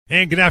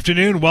And good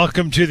afternoon.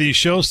 Welcome to the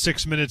show,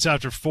 6 minutes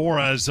after 4.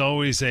 As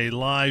always, a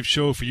live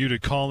show for you to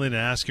call in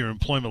and ask your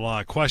employment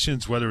law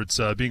questions, whether it's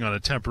being on a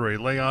temporary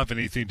layoff,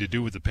 anything to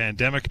do with the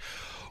pandemic,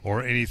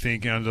 or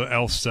anything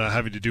else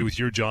having to do with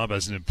your job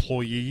as an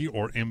employee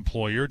or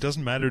employer. It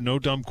doesn't matter. No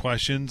dumb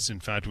questions.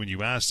 In fact, when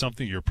you ask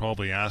something, you're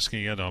probably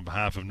asking it on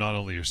behalf of not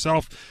only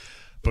yourself,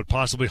 but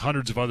possibly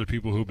hundreds of other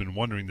people who've been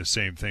wondering the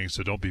same thing.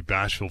 So don't be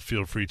bashful.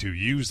 Feel free to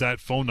use that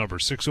phone number,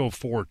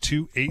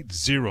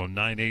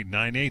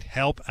 604-280-9898.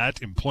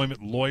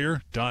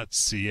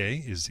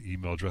 help@employmentlawyer.ca is the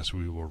email address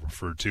we will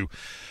refer to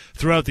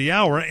throughout the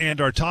hour.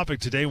 And our topic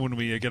today, when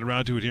we get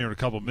around to it here in a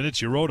couple of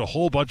minutes, you wrote a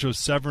whole bunch of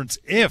severance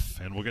if,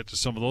 and we'll get to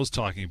some of those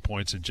talking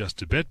points in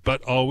just a bit.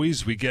 But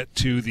always, we get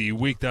to the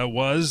week that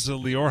was.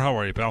 Lior, how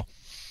are you, pal?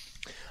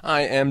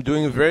 I am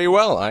doing very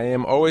well. I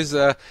am always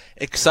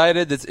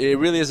excited. It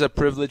really is a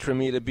privilege for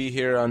me to be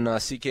here on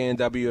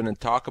CKNW and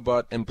talk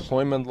about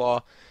employment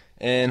law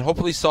and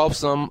hopefully solve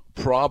some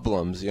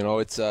problems. You know,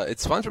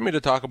 it's fun for me to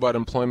talk about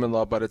employment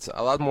law, but it's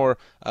a lot more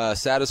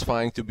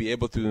satisfying to be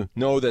able to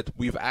know that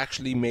we've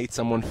actually made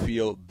someone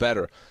feel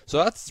better. So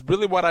that's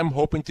really what I'm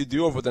hoping to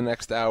do over the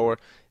next hour,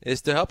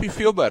 is to help you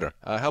feel better,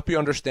 help you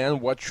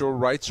understand what your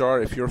rights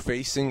are if you're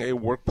facing a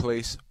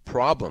workplace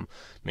problem.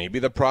 Maybe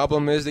the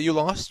problem is that you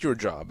lost your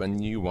job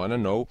and you want to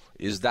know,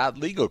 is that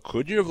legal?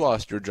 Could you have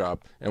lost your job?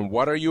 And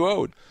what are you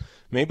owed?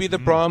 Maybe the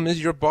problem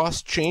is your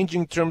boss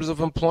changing terms of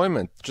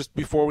employment. Just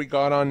before we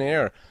got on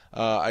air,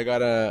 I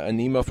got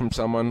an email from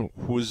someone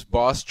whose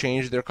boss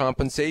changed their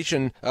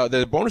compensation,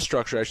 their bonus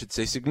structure, I should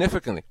say,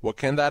 significantly. Well,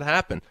 can that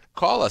happen?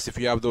 Call us if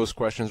you have those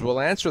questions.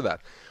 We'll answer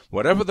that.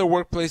 Whatever the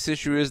workplace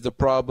issue is, the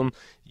problem,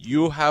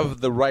 you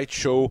have the right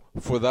show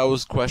for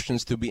those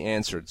questions to be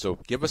answered. So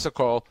give us a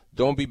call.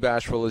 Don't be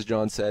bashful, as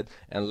John said,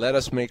 and let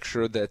us make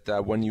sure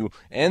that when you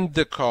end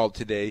the call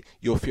today,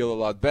 you'll feel a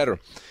lot better.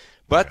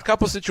 But a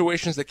couple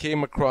situations that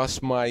came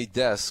across my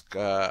desk.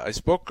 I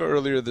spoke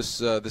earlier this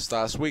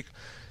last week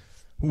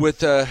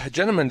with a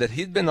gentleman that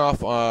he'd been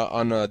off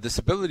on a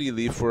disability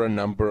leave for a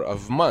number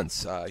of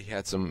months. He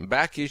had some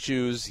back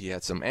issues, he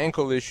had some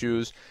ankle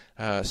issues,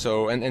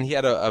 and he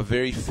had a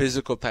very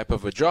physical type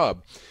of a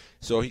job.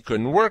 So he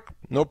couldn't work,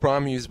 no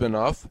problem, he's been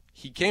off.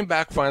 He came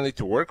back finally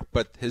to work,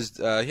 but he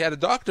had a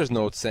doctor's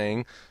note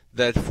saying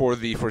that for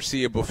the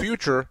foreseeable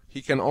future,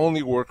 he can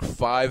only work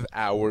 5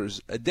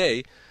 hours a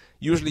day.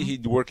 Usually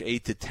he'd work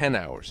 8 to 10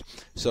 hours.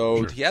 So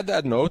sure. He had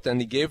that note,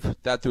 and he gave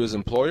that to his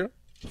employer.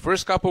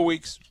 First couple of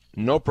weeks,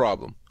 no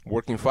problem.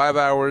 Working 5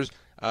 hours,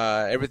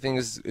 everything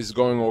is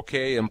going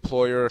okay.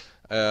 Employer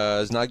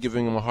is not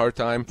giving him a hard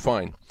time,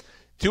 fine.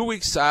 2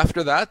 weeks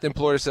after that, the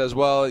employer says,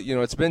 well, you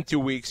know, it's been 2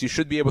 weeks. You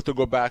should be able to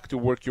go back to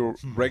work your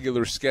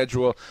regular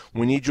schedule.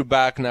 We need you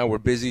back now. We're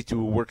busy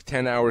to work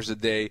 10 hours a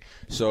day.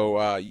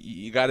 So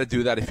you got to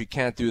do that. If you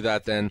can't do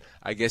that, then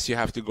I guess you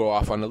have to go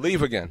off on a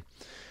leave again.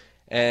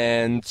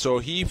 And so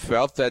he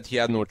felt that he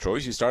had no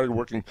choice. He started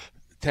working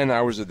 10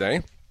 hours a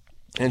day.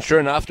 And sure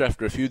enough,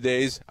 after a few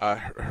days,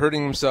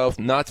 hurting himself,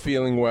 not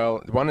feeling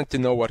well, wanted to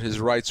know what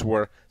his rights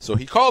were, so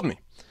he called me.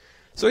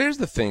 So here's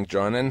the thing,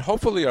 John, and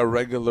hopefully our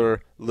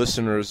regular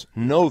listeners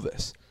know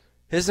this.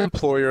 His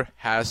employer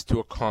has to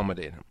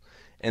accommodate him.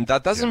 And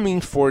that doesn't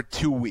mean for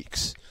 2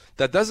 weeks.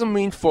 That doesn't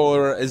mean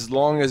for as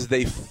long as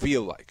they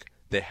feel like.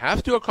 They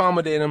have to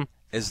accommodate him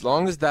as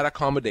long as that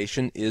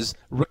accommodation is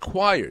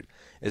required.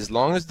 As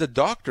long as the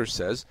doctor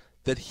says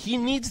that he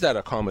needs that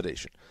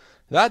accommodation.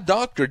 That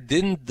doctor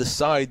didn't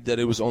decide that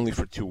it was only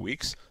for 2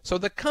 weeks, so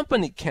the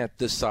company can't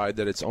decide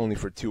that it's only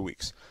for 2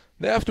 weeks.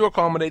 They have to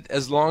accommodate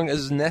as long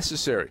as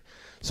necessary.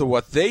 So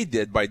what they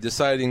did by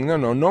deciding,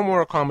 no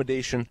more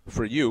accommodation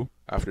for you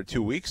after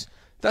 2 weeks,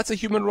 that's a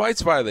human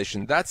rights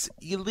violation. That's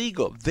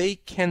illegal. They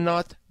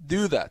cannot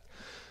do that.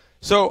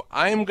 So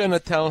I'm going to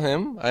tell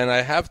him, and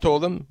I have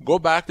told him, go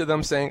back to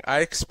them saying, I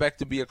expect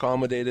to be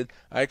accommodated.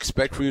 I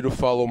expect for you to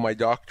follow my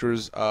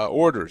doctor's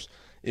orders.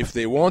 If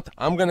they won't,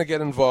 I'm going to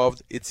get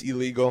involved. It's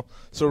illegal.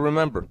 So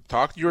remember,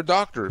 talk to your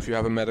doctor if you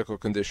have a medical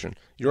condition.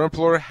 Your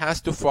employer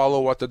has to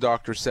follow what the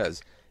doctor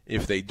says.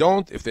 If they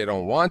don't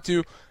want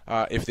to,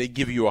 if they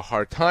give you a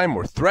hard time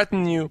or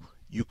threaten you,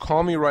 you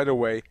call me right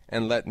away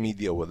and let me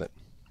deal with it.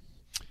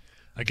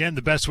 Again,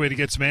 the best way to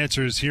get some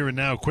answers here and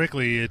now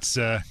quickly, it's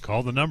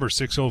call the number,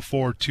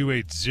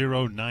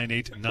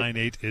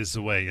 604-280-9898 is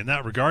the way. In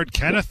that regard,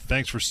 Kenneth,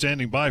 thanks for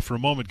standing by for a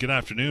moment. Good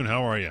afternoon.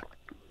 How are you?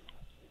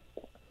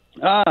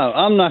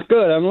 I'm not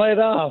good. I'm laid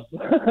off.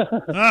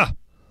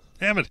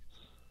 Damn it.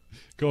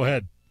 Go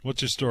ahead.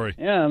 What's your story?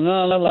 Yeah,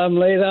 I'm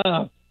laid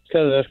off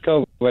because of this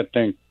COVID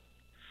thing.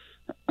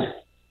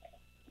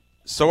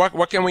 So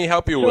what can we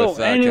help you with,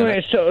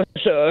 anyway,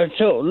 Kenneth?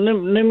 So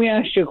let me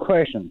ask you a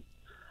question.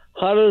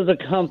 How does the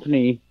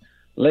company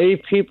lay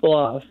people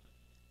off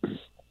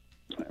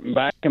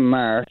back in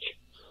March,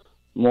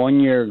 1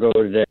 year ago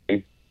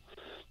today,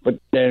 but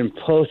then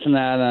posting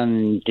that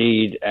on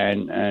Indeed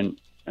and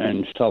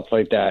stuff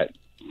like that,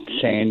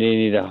 saying they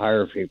need to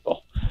hire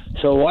people?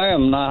 So why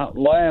am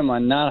I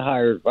not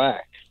hired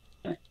back?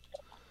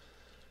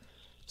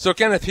 So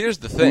Kenneth, here's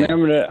the thing.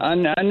 I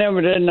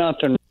never did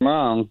nothing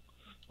wrong.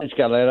 just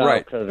got let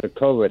out because of the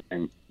COVID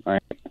thing.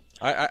 Right?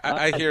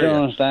 I hear don't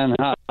you. understand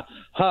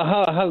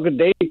how could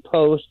they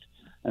post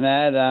an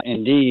ad on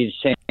Indeed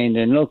saying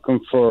they're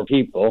looking for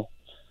people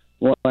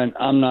when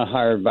I'm not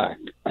hired back?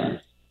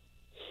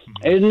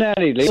 Isn't that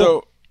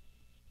illegal?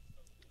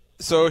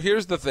 So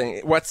here's the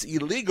thing. What's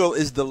illegal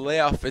is the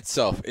layoff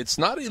itself. It's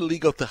not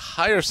illegal to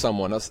hire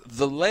someone else.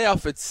 The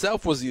layoff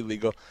itself was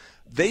illegal.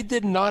 They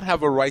did not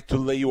have a right to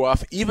lay you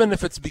off, even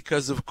if it's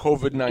because of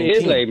COVID-19. They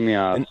did lay me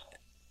off. And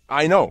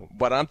I know.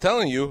 What I'm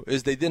telling you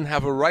is they didn't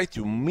have a right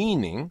to,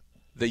 meaning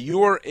that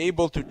you are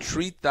able to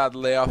treat that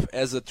layoff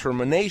as a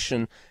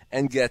termination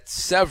and get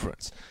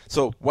severance.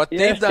 So what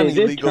they've done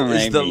illegal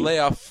is the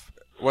layoff.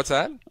 What's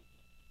that?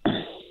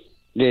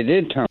 They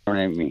did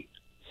terminate me.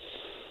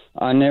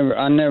 I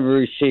never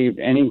received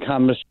any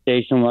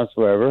compensation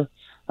whatsoever.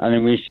 I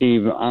didn't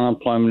receive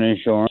unemployment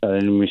insurance. I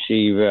didn't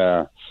receive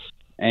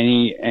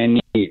any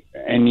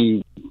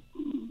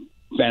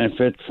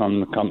benefit from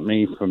the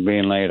company for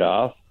being laid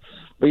off.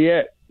 But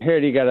yet, here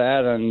they got an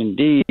ad on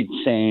Indeed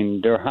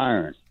saying they're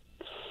hiring.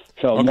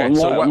 So,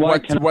 why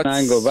can't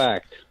I go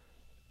back?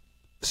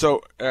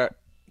 So,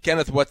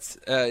 Kenneth, what's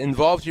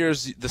involved here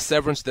is the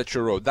severance that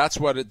you're owed. That's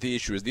what the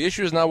issue is. The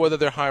issue is not whether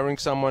they're hiring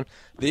someone.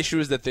 The issue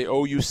is that they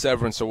owe you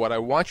severance. So what I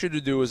want you to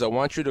do is I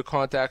want you to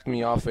contact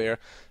me off air,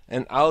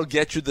 and I'll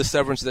get you the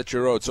severance that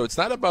you're owed. So it's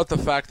not about the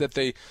fact that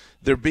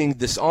they're being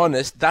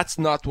dishonest. That's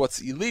not what's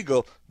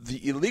illegal.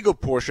 The illegal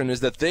portion is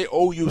that they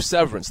owe you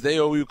severance. They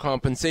owe you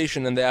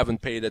compensation, and they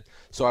haven't paid it.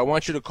 So I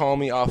want you to call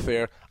me off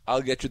air.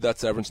 I'll get you that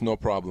severance, no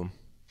problem.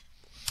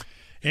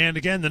 And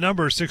again, the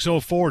number is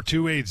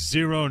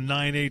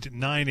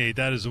 604-280-9898.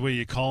 That is the way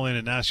you call in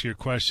and ask your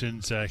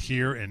questions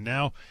here and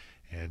now.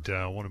 And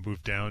I want to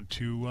move down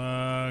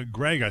to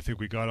Greg. I think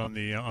we got on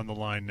the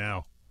line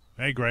now.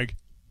 Hey, Greg.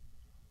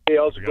 Hey,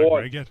 how's it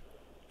going? Greg,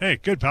 hey,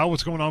 good, pal.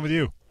 What's going on with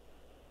you?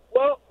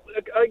 Well,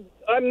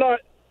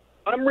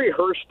 I'm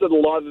rehearsed at a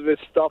lot of this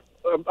stuff.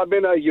 I've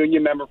been a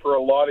union member for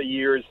a lot of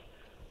years.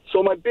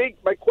 So my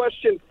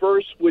question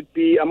first would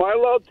be, am I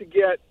allowed to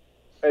get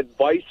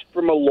advice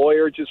from a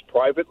lawyer just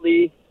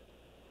privately,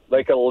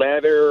 like a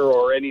letter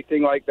or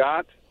anything like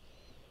that?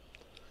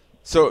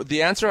 So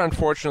the answer,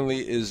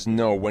 unfortunately, is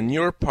no. When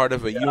you're part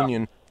of a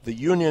union, the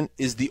union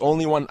is the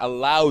only one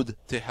allowed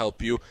to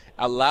help you,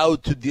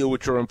 allowed to deal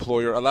with your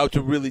employer, allowed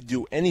to really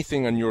do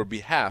anything on your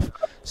behalf.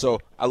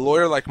 So a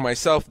lawyer like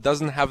myself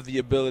doesn't have the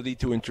ability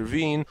to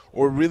intervene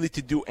or really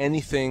to do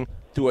anything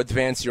to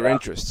advance your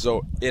interests.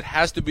 So it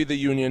has to be the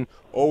union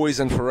always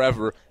and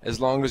forever, as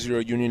long as you're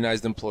a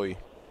unionized employee.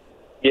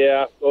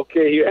 Yeah,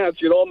 okay, you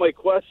answered all my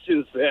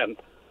questions then.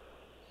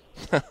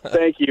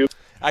 Thank you.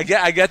 I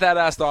get that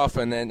asked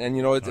often, and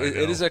you know, it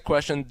is a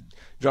question,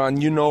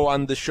 John. You know,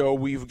 on the show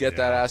we get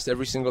that asked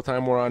every single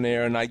time we're on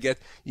air, and I get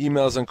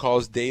emails and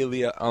calls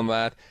daily on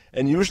that.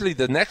 And usually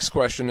the next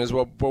question is,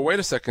 well, wait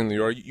a second,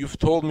 Lior, you've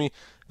told me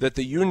that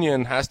the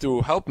union has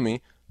to help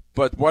me,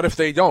 but what if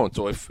they don't?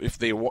 So if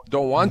they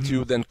don't want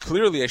to, then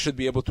clearly I should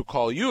be able to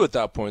call you at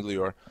that point,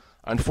 Lior.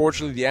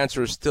 Unfortunately, the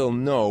answer is still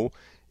no.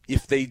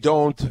 If they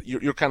don't,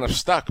 you're kind of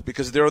stuck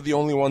because they're the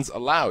only ones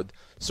allowed.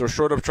 So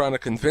short of trying to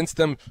convince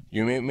them,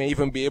 you may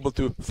even be able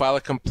to file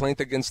a complaint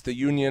against the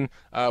union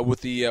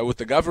with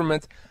the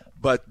government.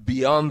 But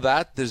beyond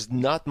that, there's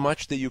not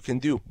much that you can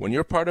do. When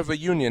you're part of a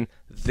union,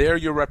 they're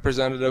your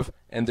representative,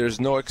 and there's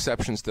no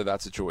exceptions to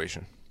that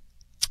situation.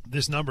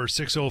 This number,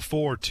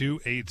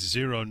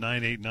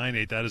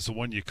 604-280-9898. That is the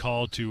one you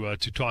call to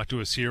talk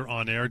to us here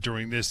on air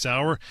during this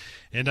hour.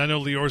 And I know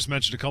Lior's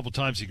mentioned a couple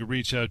times you can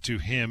reach out to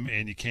him,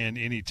 and you can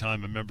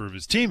anytime a member of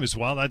his team as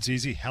well. That's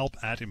easy.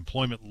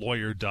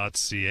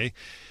 help@employmentlawyer.ca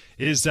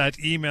is that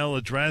email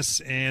address,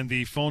 and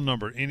the phone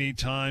number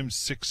anytime,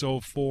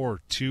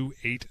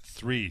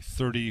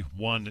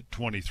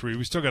 604-283-3123.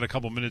 We still got a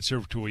couple minutes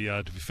here till we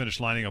finish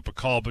lining up a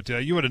call, but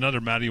you had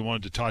another matter you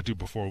wanted to talk to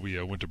before we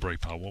went to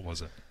break, pal. What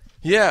was it?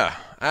 Yeah,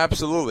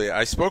 absolutely.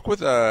 I spoke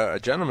with a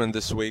gentleman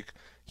this week.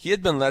 He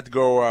had been let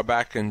go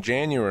back in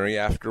January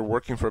after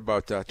working for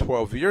about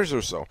 12 years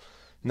or so.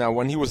 Now,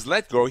 when he was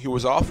let go, he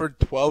was offered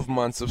 12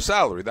 months of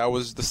salary. That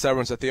was the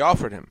severance that they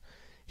offered him.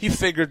 He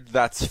figured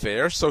that's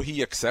fair, so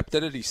he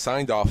accepted it. He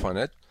signed off on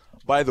it.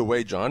 By the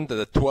way, John,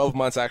 the 12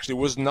 months actually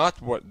was not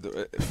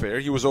fair.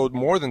 He was owed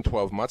more than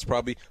 12 months,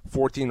 probably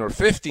 14 or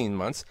 15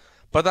 months.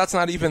 But that's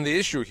not even the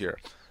issue here.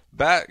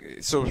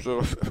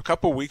 So a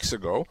couple weeks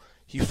ago,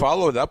 he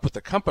followed up with the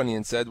company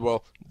and said,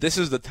 well, this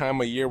is the time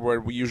of year where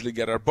we usually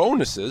get our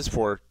bonuses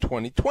for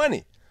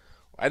 2020.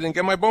 I didn't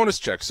get my bonus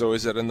check, so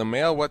is it in the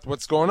mail?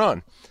 What's going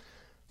on?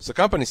 So the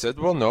company said,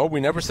 well, no, we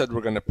never said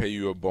we're going to pay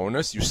you a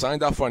bonus. You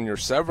signed off on your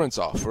severance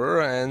offer,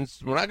 and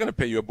we're not going to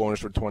pay you a bonus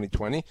for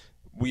 2020.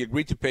 We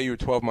agreed to pay you a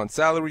 12-month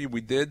salary.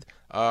 We did.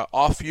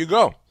 Off you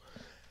go.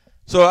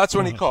 So that's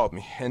when he called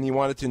me, and he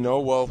wanted to know,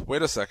 well,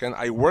 wait a second.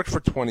 I worked for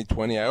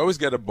 2020. I always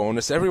get a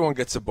bonus. Everyone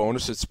gets a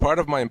bonus. It's part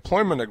of my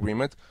employment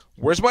agreement.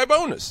 Where's my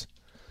bonus?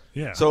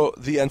 Yeah. So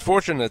the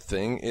unfortunate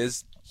thing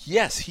is,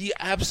 yes, he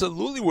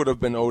absolutely would have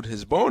been owed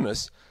his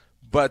bonus,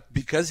 But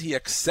because he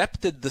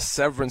accepted the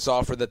severance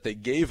offer that they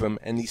gave him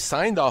and he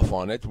signed off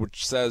on it,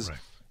 which says, right,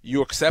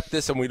 you accept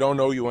this and we don't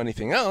owe you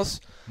anything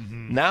else,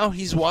 now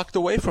he's walked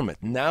away from it.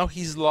 Now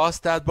he's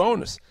lost that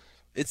bonus.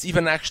 It's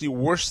even actually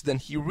worse than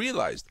he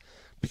realized,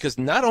 because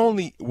not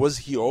only was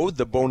he owed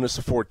the bonus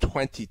for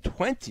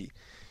 2020,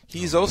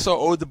 he's also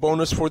owed the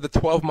bonus for the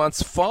 12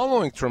 months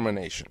following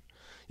termination,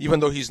 even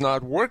though he's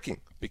not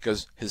working,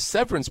 because his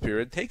severance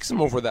period takes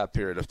him over that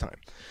period of time.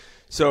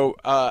 So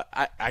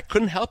I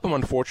couldn't help him,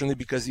 unfortunately,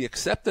 because he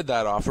accepted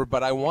that offer,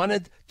 but I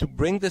wanted to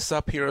bring this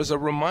up here as a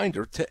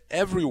reminder to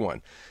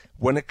everyone.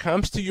 When it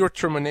comes to your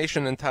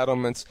termination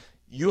entitlements,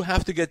 you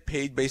have to get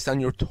paid based on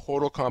your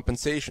total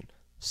compensation,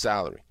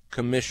 salary,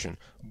 commission,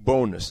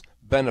 bonus,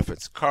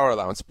 benefits, car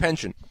allowance,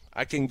 pension.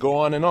 I can go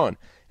on.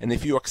 And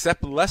if you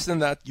accept less than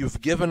that, you've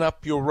given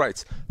up your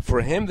rights.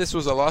 For him, this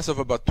was a loss of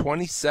about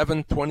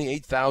 $27,000,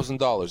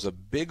 $28,000, a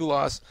big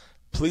loss.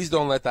 Please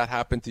don't let that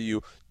happen to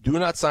you. Do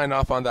not sign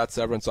off on that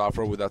severance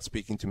offer without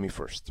speaking to me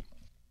first.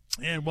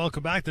 And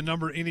welcome back. The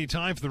number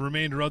anytime for the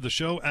remainder of the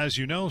show, as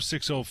you know,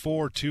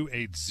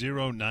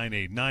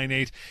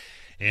 604-280-9898.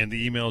 And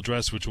the email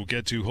address, which we'll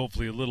get to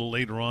hopefully a little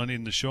later on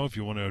in the show, if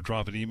you want to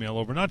drop an email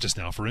over, not just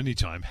now, for any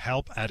time,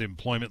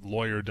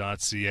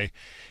 help@employmentlawyer.ca.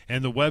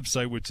 And the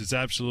website, which is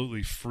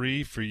absolutely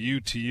free for you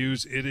to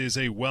use. It is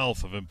a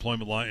wealth of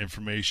employment law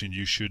information.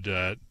 You should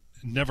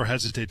never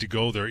hesitate to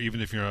go there,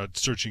 even if you're not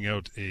searching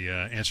out a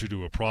answer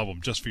to a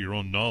problem, just for your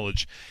own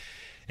knowledge.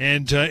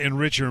 And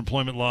enrich your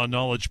employment law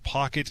knowledge,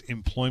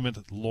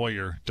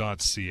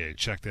 pocketemploymentlawyer.ca.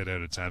 Check that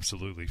out. It's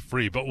absolutely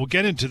free. But we'll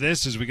get into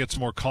this as we get some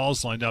more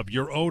calls lined up.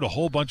 You're owed a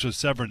whole bunch of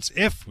severance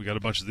if we got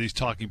a bunch of these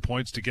talking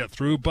points to get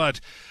through.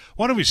 But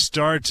why don't we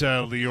start,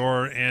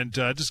 Lior, and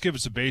just give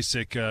us a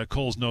basic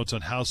Cole's notes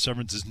on how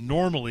severance is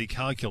normally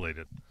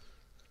calculated.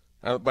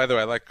 By the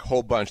way, I like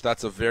whole bunch.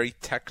 That's a very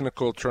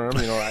technical term.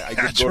 You know, I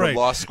did go to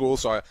law school,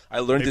 so I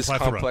learned these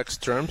complex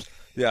terms.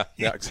 Yeah,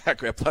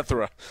 exactly. A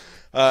plethora.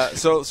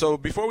 So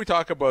before we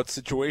talk about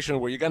situation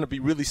where you're going to be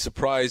really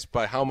surprised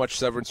by how much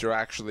severance you're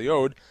actually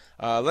owed,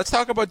 let's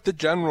talk about the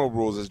general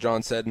rules, as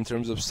John said, in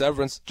terms of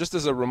severance, just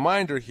as a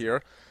reminder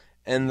here,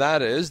 and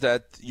that is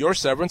that your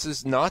severance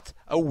is not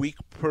a week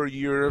per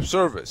year of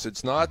service.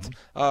 It's not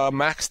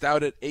maxed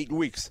out at 8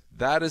 weeks.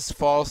 That is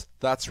false.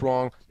 That's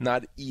wrong.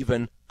 Not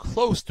even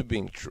close to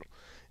being true.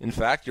 In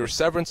fact, your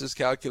severance is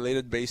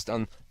calculated based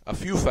on a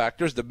few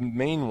factors. The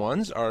main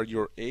ones are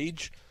your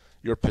age,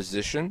 your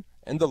position,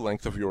 and the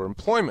length of your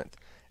employment.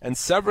 And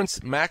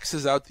severance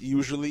maxes out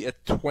usually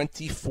at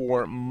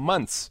 24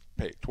 months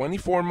pay.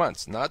 24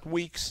 months, not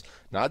weeks,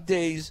 not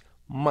days,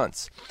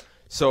 months.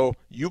 So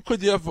you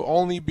could have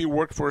only be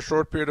worked for a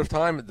short period of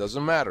time, it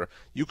doesn't matter.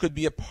 You could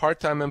be a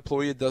part-time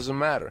employee, it doesn't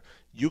matter.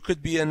 You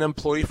could be an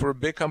employee for a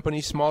big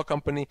company, small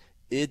company,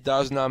 it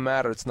does not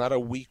matter. It's not a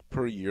week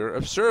per year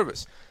of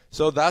service.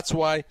 So that's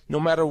why no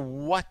matter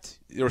what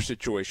your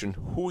situation,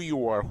 who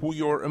you are, who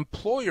your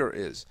employer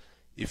is,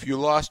 if you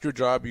lost your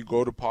job, you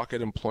go to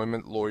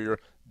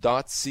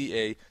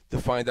pocketemploymentlawyer.ca to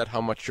find out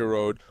how much you're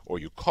owed, or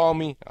you call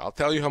me, I'll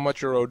tell you how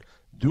much you're owed.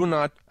 Do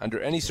not,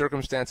 under any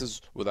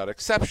circumstances, without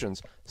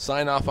exceptions,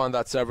 sign off on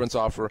that severance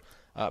offer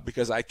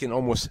because I can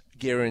almost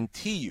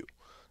guarantee you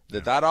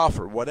that that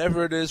offer,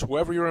 whatever it is,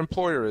 whoever your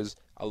employer is,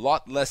 a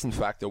lot less, in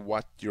fact, than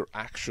what you're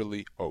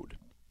actually owed.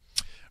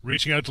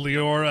 Reaching out to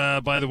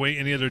Lior, by the way,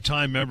 any other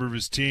time, member of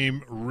his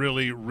team,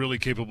 really, really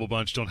capable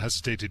bunch. Don't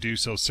hesitate to do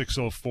so.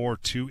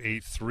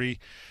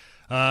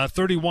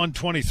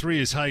 604-283-3123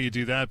 is how you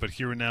do that. But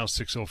here and now,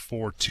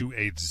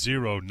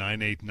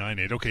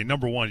 604-280-9898. Okay,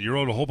 number one, you're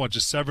owed a whole bunch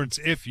of severance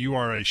if you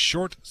are a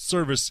short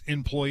service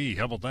employee.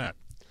 How about that?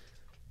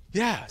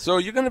 Yeah, so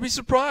you're going to be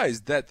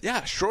surprised that,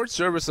 short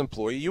service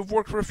employee, you've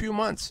worked for a few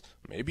months,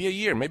 maybe a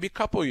year, maybe a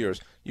couple years.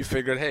 You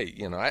figured, hey,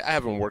 I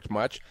haven't worked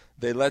much.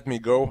 They let me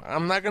go.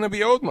 I'm not going to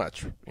be owed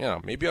much.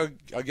 Maybe I'll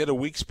get a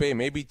week's pay,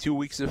 maybe 2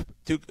 weeks pay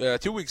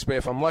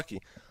if I'm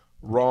lucky.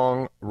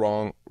 Wrong.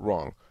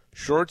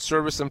 Short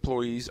service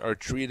employees are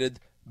treated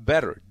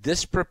better,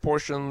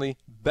 disproportionately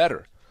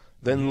better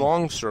than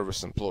long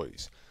service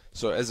employees.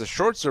 So as a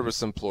short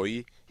service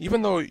employee,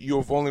 even though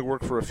you've only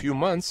worked for a few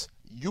months,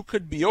 you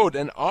could be owed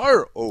and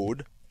are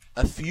owed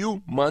a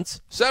few months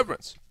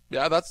severance.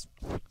 Yeah, that's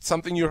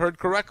something you heard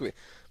correctly.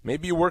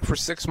 Maybe you work for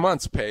 6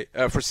 months pay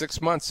for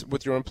 6 months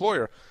with your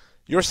employer.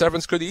 Your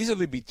severance could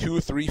easily be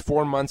 2, 3,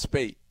 4 months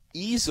pay.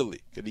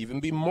 Easily. Could even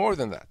be more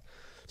than that.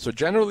 So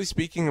generally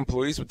speaking,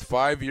 employees with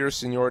 5 years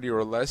seniority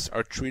or less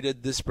are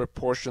treated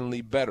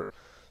disproportionately better.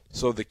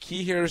 So the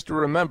key here is to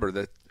remember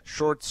that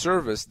short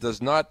service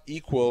does not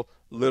equal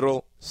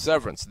little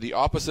severance. The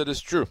opposite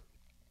is true.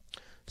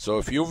 So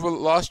if you've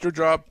lost your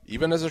job,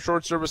 even as a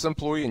short service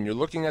employee, and you're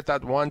looking at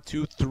that 1,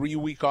 2, 3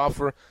 week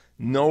offer,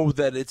 know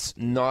that it's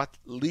not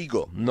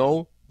legal.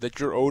 Know that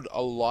you're owed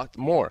a lot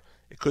more.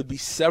 It could be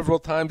several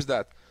times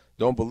that.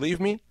 Don't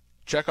believe me?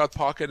 Check out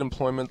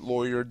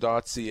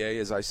pocketemploymentlawyer.ca,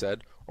 as I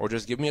said, or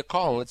just give me a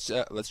call and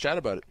let's chat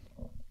about it.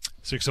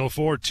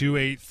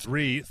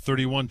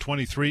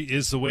 604-283-3123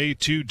 is the way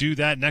to do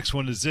that. Next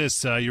one is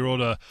this. You're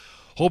owed a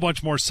whole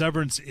bunch more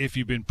severance if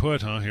you've been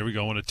put, here we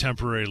go, on a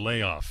temporary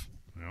layoff.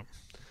 Yep.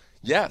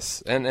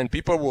 Yes, and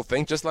people will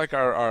think, just like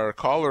our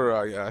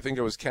caller, I think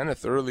it was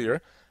Kenneth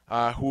earlier,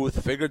 who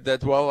figured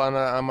that, well,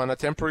 I'm on a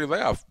temporary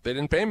layoff. They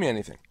didn't pay me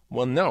anything.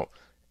 Well, no.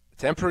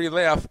 Temporary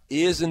layoff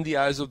is, in the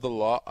eyes of the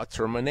law, a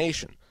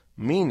termination.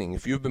 Meaning,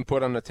 if you've been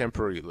put on a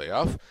temporary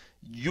layoff,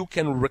 you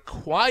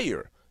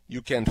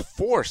can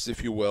force,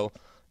 if you will,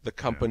 the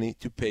company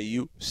to pay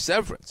you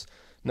severance.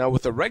 Now,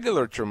 with a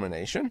regular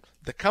termination,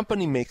 the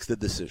company makes the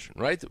decision,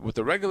 right? With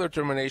the regular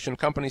termination,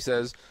 company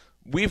says,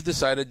 we've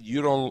decided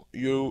you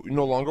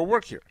no longer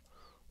work here.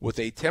 With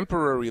a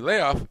temporary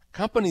layoff,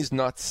 company's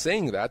not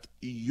saying that.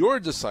 You're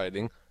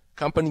deciding,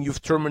 company,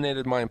 you've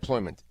terminated my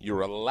employment.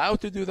 You're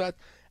allowed to do that,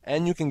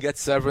 and you can get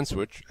severance,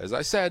 which, as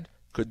I said,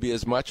 could be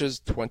as much as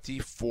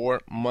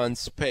 24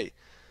 months' pay.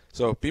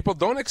 So people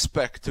don't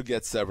expect to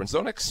get severance.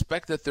 Don't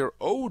expect that they're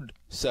owed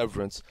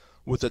severance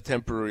with a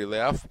temporary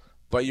layoff.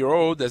 But you're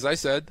owed, as I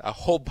said, a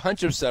whole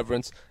bunch of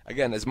severance,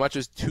 again, as much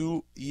as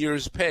 2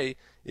 years' pay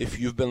if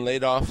you've been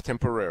laid off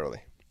temporarily.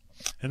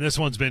 And this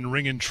one's been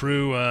ringing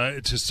true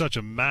to such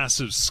a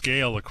massive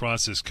scale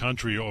across this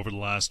country over the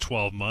last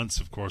 12 months,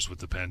 of course, with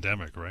the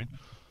pandemic, right?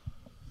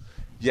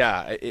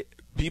 Yeah,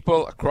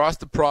 people across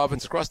the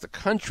province, across the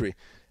country,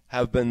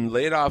 have been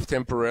laid off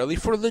temporarily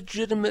for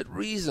legitimate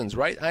reasons,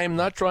 right? I am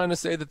not trying to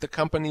say that the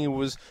company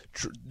was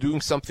doing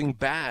something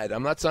bad.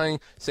 I'm not saying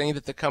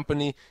that the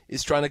company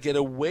is trying to get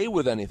away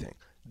with anything.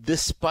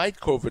 Despite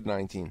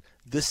COVID-19,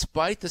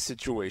 despite the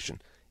situation,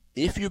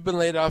 if you've been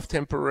laid off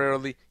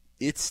temporarily,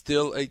 it's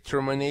still a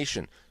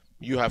termination.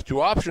 You have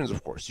two options,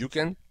 of course. You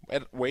can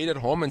wait at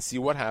home and see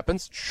what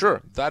happens.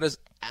 Sure, that is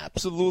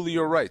absolutely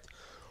your right.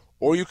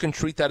 Or you can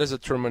treat that as a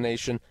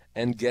termination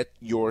and get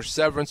your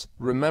severance.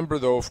 Remember,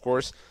 though, of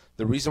course,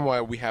 the reason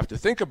why we have to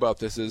think about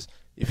this is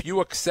if you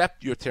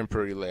accept your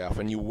temporary layoff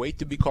and you wait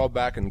to be called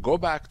back and go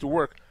back to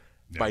work,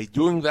 by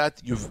doing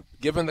that, you've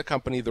given the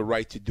company the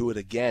right to do it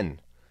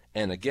again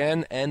and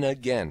again and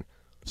again.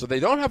 So they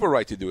don't have a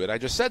right to do it. I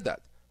just said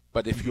that.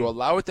 But if you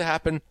allow it to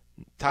happen,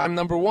 time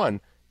number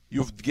one,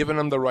 you've given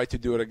them the right to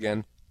do it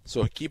again.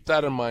 So keep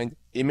that in mind.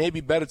 It may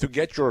be better to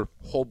get your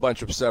whole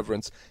bunch of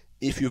severance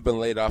if you've been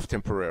laid off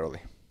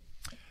temporarily.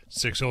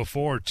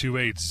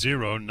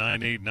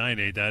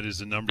 604-280-9898. That is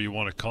the number you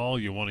want to call,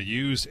 you want to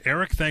use.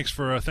 Eric, thanks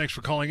for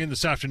calling in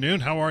this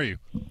afternoon. How are you?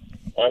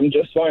 I'm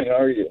just fine.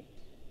 How are you?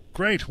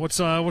 Great. What's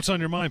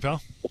on your mind,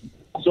 pal?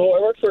 So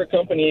I worked for a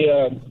company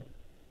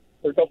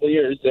for a couple of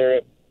years. They're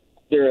a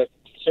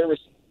service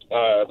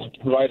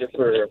provider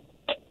for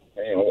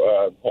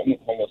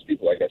homeless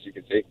people, I guess you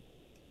could say.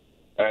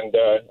 And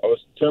I was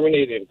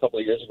terminated a couple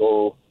of years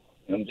ago.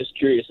 I'm just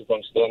curious if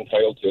I'm still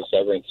entitled to a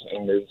severance.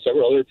 And there's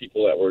several other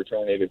people that were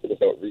terminated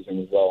without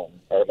reason as well.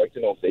 I would like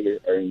to know if they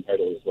are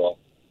entitled as well.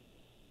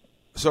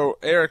 So,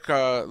 Eric,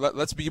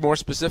 let's be more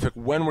specific.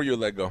 When were you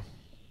let go?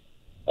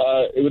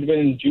 It would have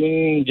been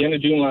the end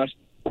of June last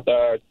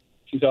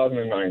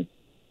 2009.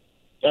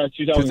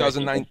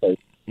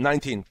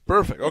 2019.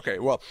 Perfect. Okay.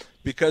 Well,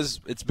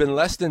 because it's been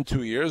less than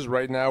 2 years.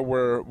 Right now,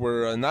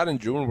 we're not in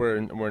June. We're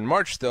in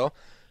March still.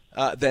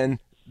 Then,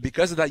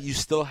 because of that, you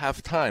still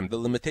have time. The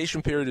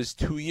limitation period is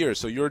 2 years,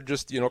 so you're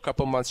just a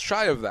couple months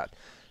shy of that.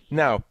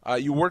 Now,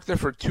 you worked there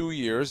for 2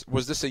 years.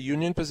 Was this a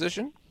union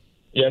position?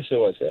 Yes, it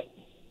was. Yeah.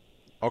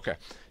 Okay,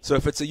 so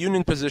if it's a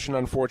union position,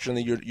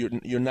 unfortunately,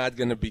 you're not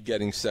going to be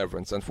getting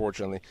severance.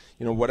 Unfortunately,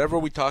 whatever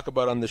we talk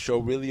about on the show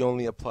really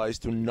only applies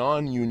to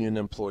non-union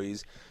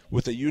employees.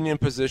 With a union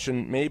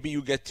position, maybe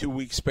you get 2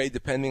 weeks' pay,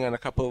 depending on a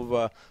couple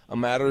of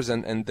matters,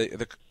 and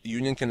the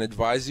union can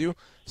advise you.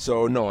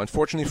 So no,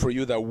 unfortunately for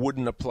you, that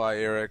wouldn't apply,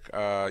 Eric.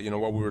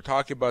 What we were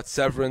talking about,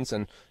 severance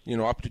and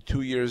up to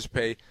 2 years'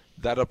 pay,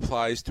 that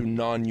applies to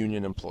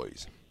non-union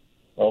employees.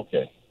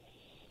 Okay.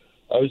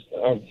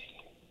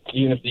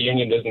 Even if the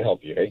union doesn't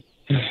help you, hey?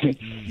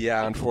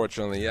 Yeah,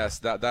 unfortunately, yes.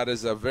 That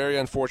is a very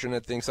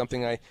unfortunate thing,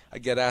 something I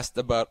get asked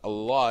about a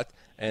lot,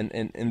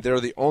 and they're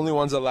the only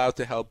ones allowed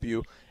to help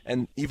you.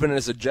 And even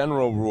as a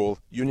general rule,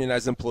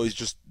 unionized employees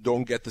just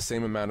don't get the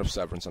same amount of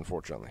severance,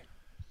 unfortunately.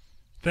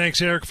 Thanks,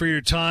 Eric, for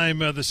your time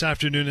this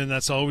afternoon, and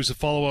that's always a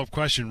follow-up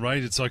question,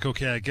 right? It's like,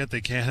 okay, I get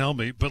they can't help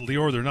me, but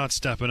Lior, they're not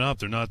stepping up.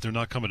 They're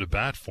not coming to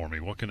bat for me.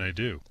 What can I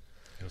do?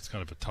 It's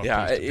kind of a tough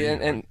place to be.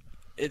 And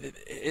it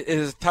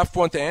is a tough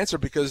one to answer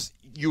because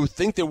you would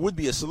think there would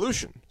be a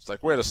solution. It's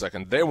like, wait a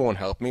second, they won't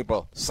help me.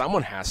 Well,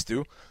 someone has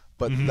to.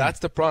 But that's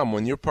the problem.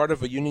 When you're part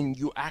of a union,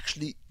 you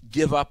actually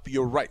give up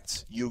your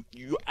rights. You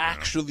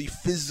actually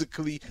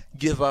physically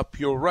give up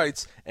your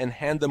rights and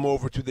hand them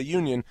over to the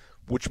union,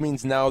 which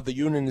means now the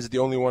union is the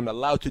only one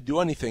allowed to do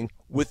anything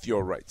with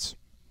your rights.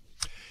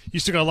 You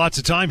still got lots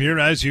of time here,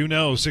 as you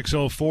know,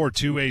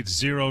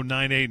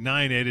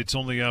 604-280-9898. It's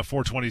only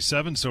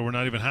 4:27, so we're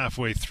not even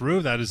halfway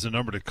through. That is the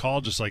number to call,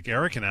 just like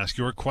Eric, and ask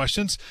your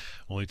questions.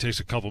 Only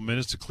takes a couple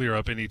minutes to clear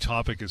up any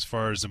topic as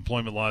far as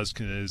employment law is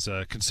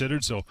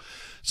considered. So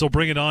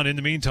bring it on. In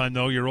the meantime,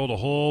 though, you're owed a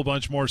whole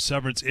bunch more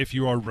severance if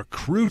you are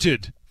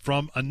recruited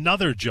from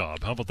another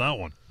job. How about that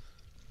one?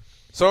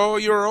 So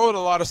you're owed a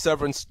lot of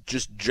severance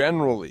just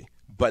generally.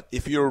 But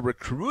if you're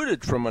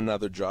recruited from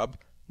another job,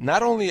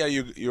 not only are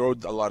you're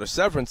owed a lot of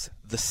severance,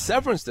 the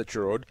severance that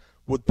you're owed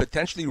would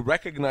potentially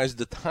recognize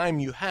the time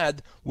you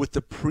had with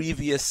the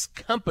previous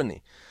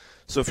company.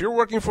 So if you're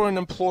working for an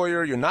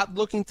employer, you're not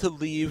looking to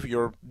leave,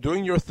 you're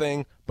doing your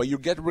thing, but you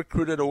get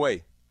recruited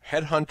away.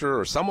 Headhunter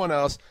or someone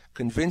else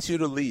convince you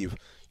to leave.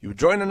 You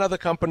join another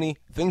company,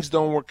 things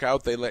don't work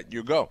out, they let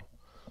you go.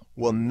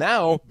 Well,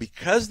 now,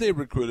 because they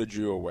recruited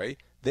you away,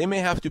 they may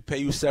have to pay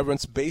you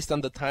severance based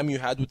on the time you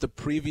had with the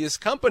previous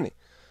company.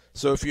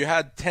 So if you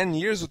had 10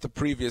 years with the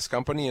previous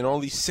company and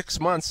only 6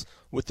 months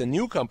with the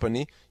new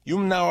company,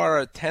 you now are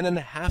a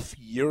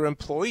 10.5-year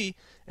employee,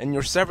 and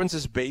your severance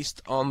is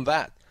based on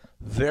that.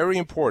 Very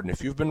important.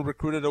 If you've been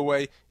recruited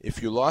away,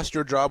 if you lost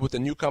your job with the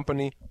new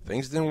company,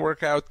 things didn't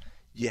work out,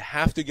 you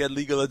have to get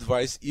legal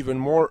advice even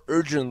more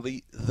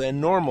urgently than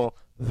normal.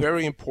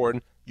 Very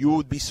important. You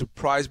would be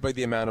surprised by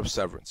the amount of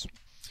severance.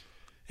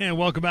 And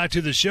welcome back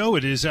to the show.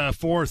 It is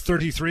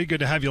 4:33.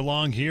 Good to have you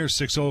along here.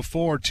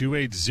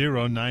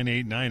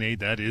 604-280-9898.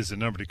 That is the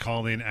number to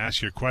call in,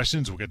 ask your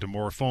questions. We'll get to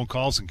more phone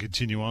calls and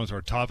continue on with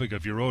our topic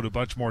of you're owed a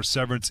bunch more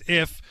severance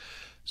if,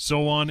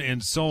 so on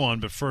and so on.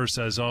 But first,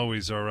 as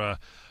always, our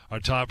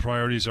top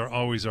priorities are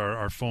always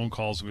our phone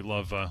calls. We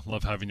love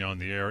having you on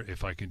the air.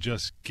 If I can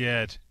just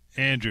get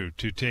Andrew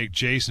to take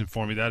Jason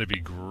for me, that'd be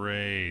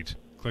great.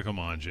 Click him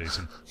on,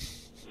 Jason.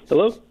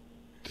 Hello?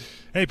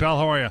 Hey, pal,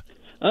 how are you?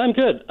 I'm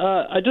good.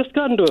 I just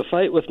got into a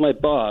fight with my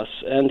boss,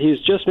 and he's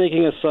just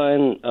making us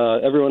sign,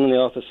 everyone in the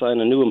office sign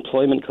a new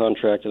employment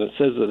contract, and it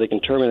says that they can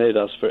terminate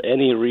us for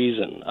any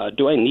reason.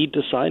 Do I need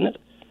to sign it?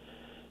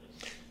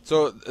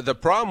 So the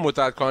problem with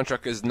that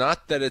contract is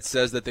not that it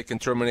says that they can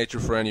terminate you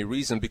for any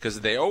reason,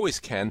 because they always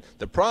can.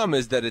 The problem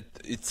is that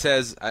it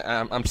says,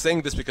 I'm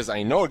saying this because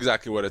I know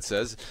exactly what it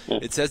says.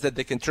 It says that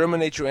they can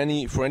terminate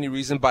you for any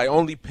reason by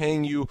only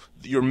paying you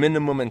your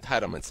minimum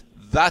entitlements.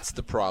 That's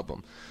the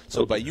problem.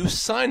 So by you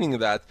signing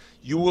that,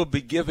 you will be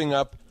giving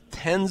up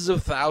tens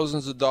of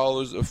thousands of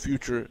dollars of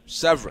future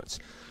severance.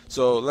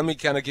 So let me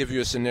kind of give you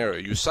a scenario.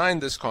 You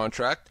sign this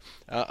contract.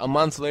 A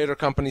month later,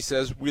 company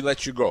says, we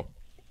let you go.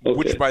 Okay.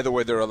 Which, by the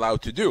way, they're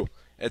allowed to do.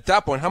 At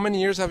that point, how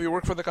many years have you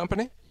worked for the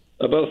company?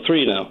 About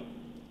 3 now.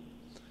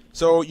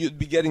 So you'd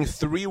be getting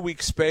 3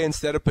 weeks pay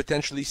instead of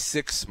potentially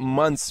 6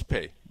 months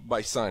pay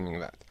by signing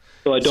that.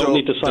 So I don't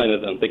need to sign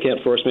it then? They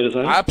can't force me to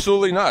sign it?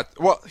 Absolutely not.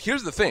 Well,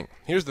 here's the thing.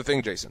 Here's the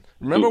thing, Jason.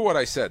 Remember what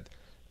I said.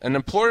 An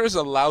employer is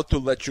allowed to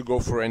let you go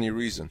for any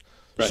reason.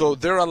 Right. So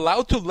they're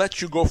allowed to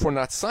let you go for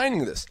not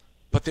signing this,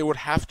 but they would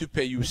have to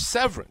pay you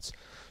severance.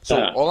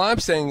 So all I'm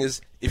saying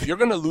is, if you're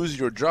going to lose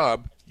your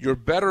job, you're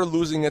better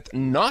losing it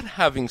not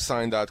having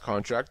signed that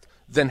contract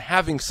than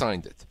having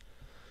signed it.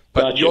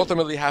 But you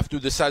ultimately have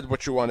to decide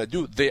what you want to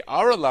do. They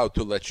are allowed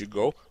to let you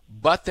go,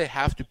 but they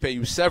have to pay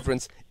you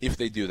severance if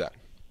they do that.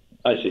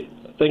 I see.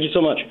 Thank you so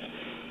much.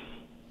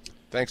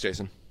 Thanks,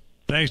 Jason.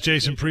 Thanks,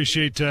 Jason.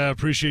 Appreciate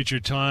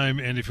your time.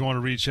 And if you want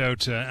to reach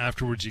out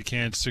afterwards, you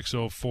can.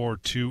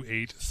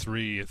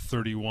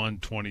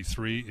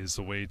 604-283-3123 is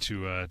the way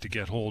to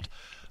get hold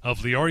of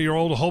Lior. You're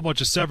owed a whole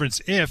bunch of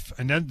severance if,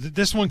 and then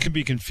this one can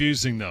be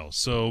confusing though.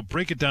 So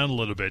break it down a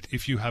little bit.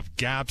 If you have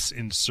gaps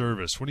in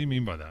service, what do you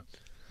mean by that?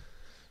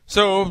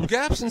 So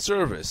gaps in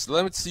service.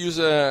 Let's use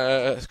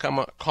a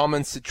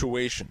common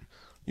situation.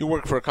 You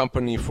work for a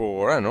company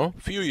for, I don't know,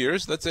 a few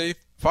years, let's say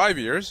 5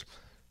 years.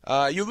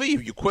 You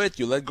leave, you quit,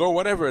 you let go,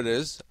 whatever it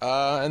is,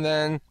 and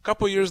then a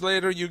couple years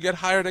later you get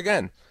hired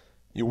again.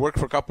 You work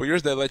for a couple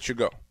years, they let you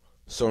go.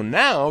 So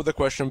now the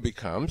question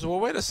becomes, well,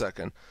 wait a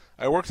second.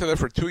 I worked there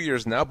for 2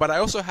 years now, but I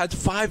also had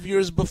 5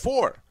 years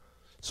before.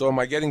 So am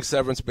I getting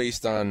severance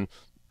based on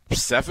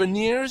 7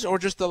 years or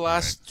just the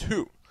last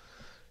 2?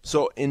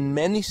 So in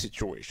many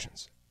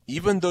situations,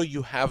 even though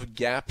you have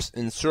gaps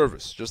in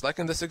service, just like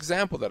in this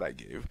example that I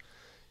gave,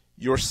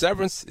 your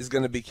severance is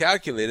going to be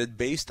calculated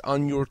based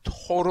on your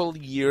total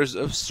years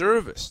of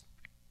service,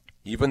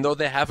 even though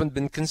they haven't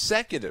been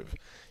consecutive,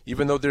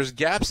 even though there's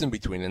gaps in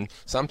between, and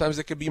sometimes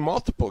there could be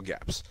multiple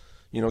gaps.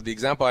 You know, the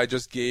example I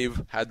just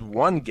gave had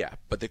 1 gap,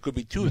 but there could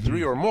be 2,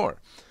 3, or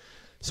more.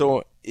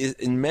 So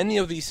in many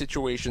of these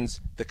situations,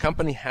 the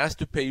company has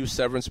to pay you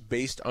severance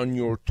based on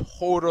your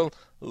total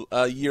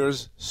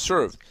years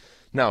served.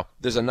 Now,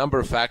 there's a number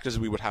of factors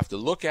we would have to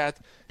look at,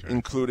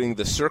 including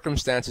the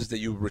circumstances that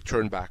you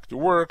returned back to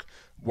work,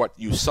 what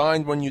you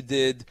signed when you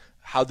did,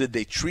 how did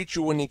they treat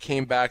you when you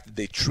came back, did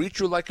they treat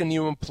you like a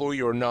new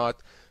employee or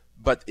not.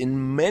 But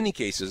in many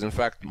cases, in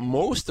fact,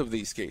 most of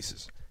these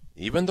cases,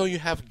 even though you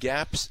have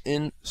gaps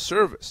in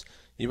service,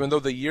 even though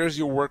the years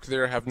you work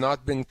there have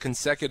not been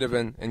consecutive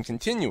and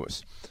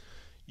continuous,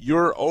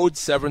 you're owed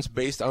severance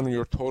based on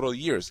your total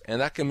years,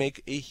 and that can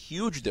make a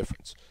huge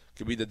difference.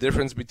 Could be the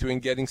difference between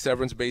getting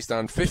severance based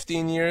on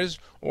 15 years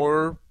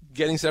or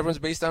getting severance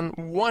based on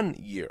 1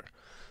 year.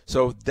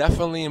 So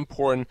definitely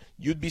important.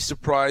 You'd be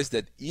surprised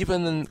that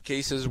even in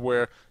cases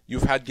where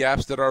you've had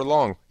gaps that are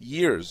long,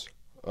 years,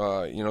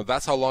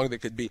 that's how long they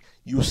could be,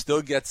 you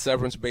still get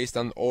severance based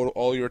on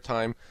all your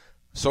time.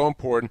 So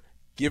important.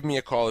 Give me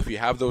a call if you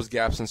have those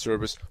gaps in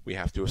service. We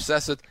have to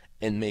assess it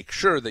and make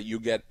sure that you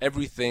get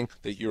everything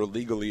that you're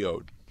legally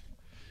owed.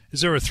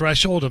 Is there a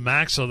threshold, a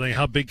max? So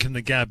how big can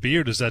the gap be,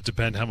 or does that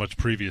depend how much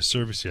previous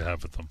service you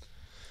have with them?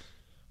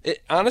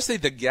 Honestly,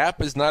 the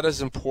gap is not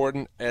as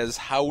important as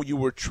how you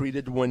were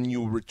treated when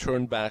you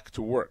returned back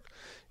to work.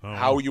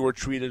 How you were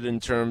treated in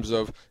terms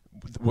of,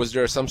 was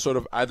there some sort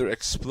of either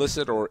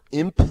explicit or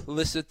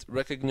implicit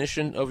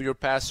recognition of your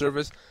past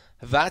service?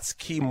 That's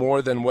key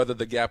more than whether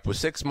the gap was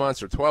 6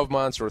 months or 12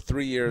 months or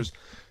 3 years.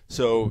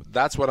 So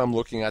that's what I'm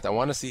looking at. I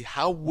want to see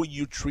how were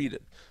you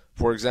treated.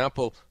 For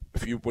example,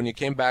 when you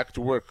came back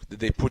to work, did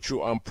they put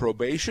you on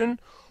probation,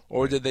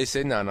 or did they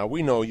say, no,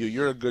 we know you,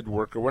 you're a good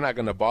worker, we're not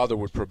going to bother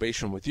with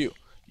probation with you?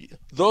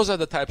 Those are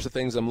the types of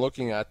things I'm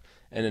looking at.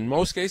 And in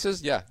most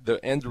cases, the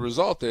end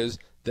result is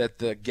that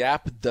the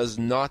gap does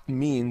not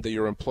mean that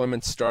your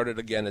employment started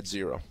again at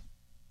zero.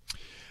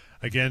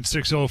 Again,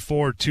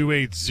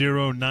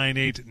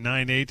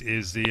 604-280-9898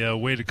 is the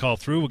way to call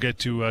through. We'll get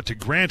to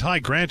Grant. Hi,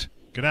 Grant.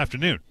 Good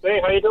afternoon. Hey,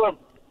 how you doing?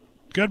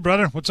 Good,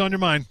 brother. What's on your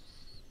mind?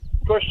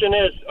 Question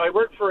is, I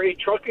work for a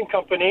trucking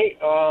company.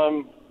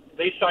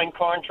 They sign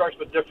contracts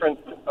with different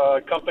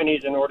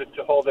companies in order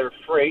to haul their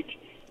freight.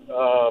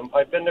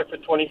 I've been there for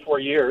 24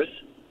 years.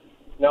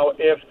 Now,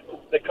 if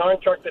the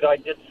contract that I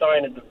did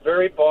sign at the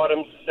very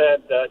bottom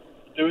said that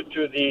due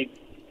to the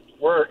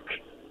work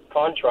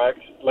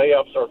contracts,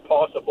 layoffs are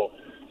possible.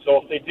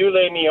 So if they do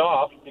lay me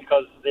off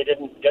because they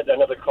didn't get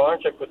another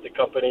contract with the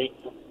company,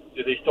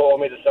 do they still owe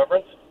me the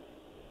severance?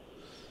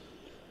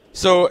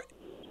 So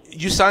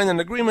you sign an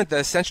agreement that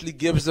essentially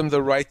gives them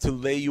the right to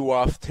lay you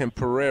off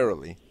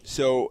temporarily.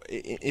 So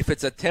if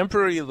it's a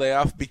temporary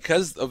layoff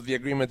because of the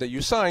agreement that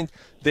you signed,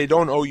 they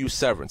don't owe you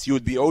severance. You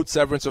would be owed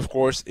severance, of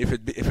course, if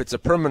it's a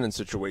permanent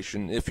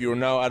situation. If you're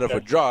now out of a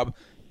job,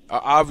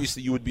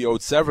 obviously you would be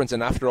owed severance.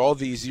 And after all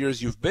these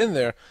years you've been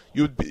there,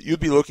 you'd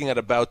be looking at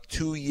about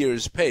 2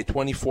 years' pay,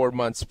 24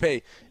 months'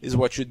 pay is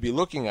what you'd be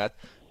looking at.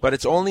 But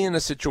it's only in a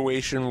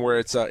situation where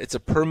it's a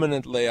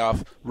permanent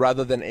layoff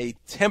rather than a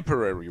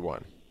temporary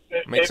one.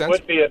 Make sense?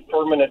 Would be a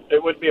permanent.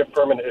 It would be a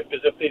permanent,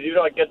 because if they do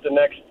not get the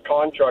next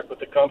contract with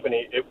the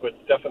company, it would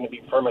definitely be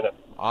permanent.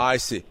 I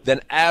see.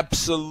 Then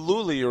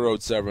absolutely you're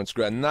owed severance,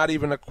 Grant. Not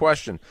even a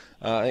question.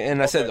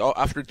 And I said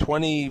after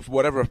 20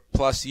 whatever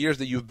plus years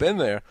that you've been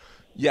there,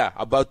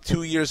 about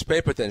 2 years'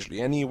 pay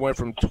potentially, anywhere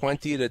from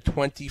 20 to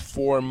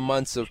 24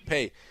 months of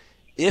pay.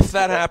 If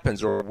that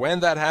happens, or when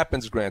that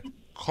happens, Grant,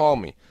 call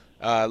me.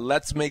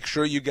 Let's make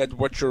sure you get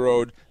what you're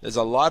owed. There's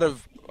a lot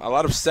of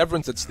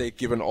severance at stake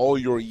given all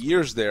your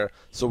years there,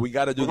 so we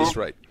got to do this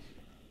right.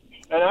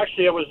 And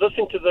actually, I was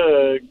listening to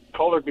the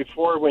caller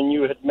before when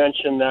you had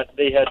mentioned that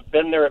they had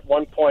been there at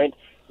one point,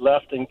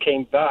 left, and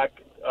came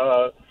back.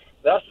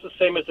 That's the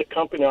same as the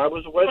company I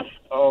was with.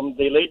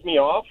 They laid me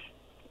off,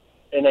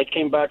 and I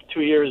came back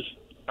 2 years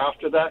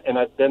after that, and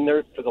I've been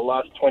there for the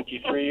last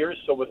 23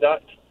 years. So would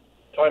that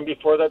time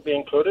before that be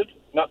included?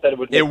 Not that it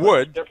would make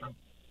much difference.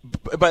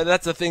 But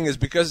that's the thing, is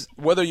because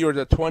whether you're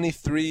the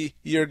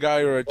 23-year guy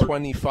or a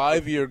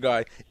 25-year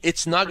guy,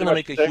 it's not going to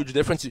make a huge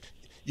difference.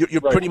 You're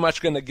pretty much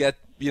going to get,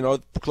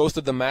 close to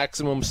the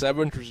maximum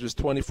severance, which is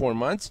 24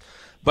 months.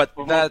 But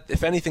that,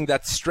 if anything,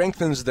 that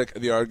strengthens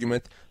the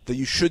argument that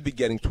you should be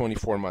getting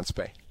 24 months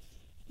pay.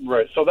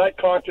 Right. So that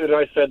contract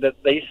I said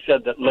that they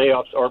said that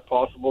layoffs are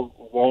possible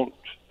won't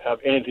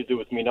have anything to do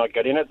with me not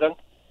getting it then?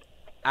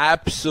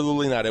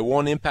 Absolutely not. It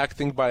won't impact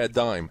things by a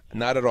dime.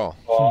 Not at all.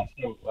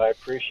 Awesome. I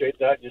appreciate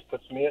that. Just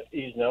puts me at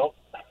ease now.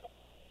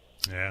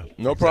 Yeah.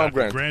 No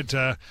problem, Grant.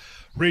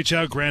 Reach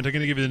out, Grant. I'm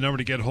going to give you the number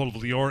to get a hold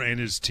of Lior and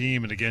his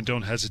team. And again,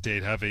 don't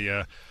hesitate. Have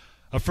a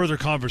further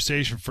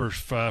conversation for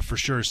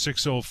sure.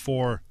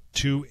 604-283-3123.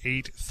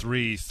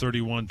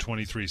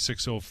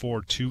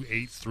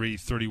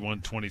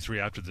 604-283-3123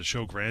 after the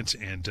show, Grant.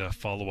 And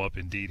follow up,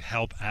 indeed,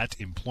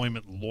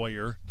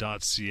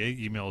 help@employmentlawyer.ca.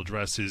 Email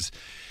address is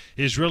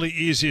really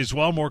easy as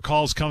well. More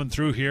calls coming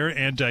through here,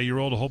 and you're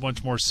owed a whole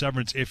bunch more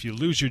severance if you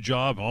lose your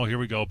job. Oh, here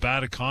we go.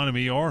 Bad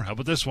economy, or how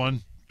about this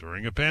one?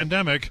 During a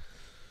pandemic.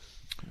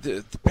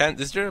 Is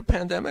there a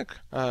pandemic?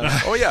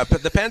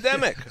 The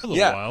pandemic. A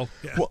little while.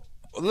 Yeah. Well,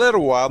 a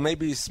little while.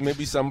 Maybe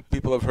some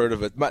people have heard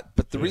of it.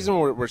 But the reason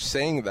we're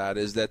saying that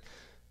is that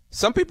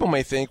some people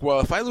may think, well,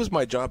 if I lose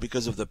my job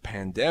because of the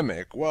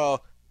pandemic,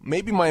 well,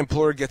 maybe my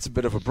employer gets a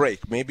bit of a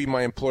break. Maybe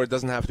my employer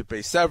doesn't have to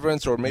pay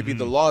severance, or maybe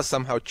the laws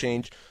somehow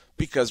change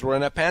because we're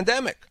in a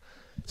pandemic.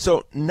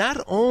 So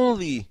not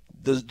only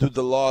do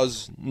the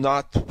laws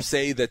not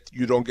say that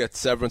you don't get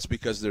severance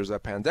because there's a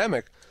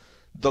pandemic,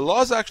 the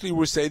laws actually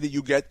will say that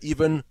you get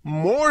even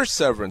more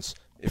severance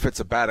if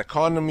it's a bad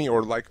economy,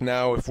 or like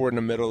now if we're in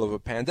the middle of a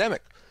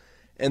pandemic.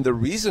 And the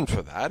reason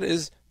for that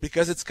is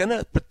because it's going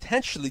to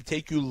potentially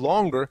take you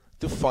longer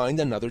to find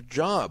another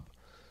job.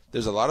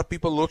 There's a lot of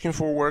people looking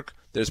for work.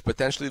 There's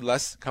potentially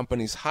less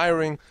companies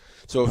hiring.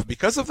 So if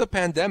because of the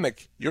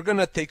pandemic, you're going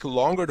to take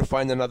longer to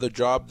find another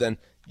job than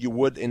you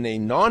would in a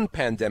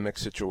non-pandemic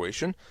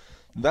situation,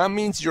 that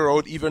means you're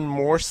owed even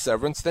more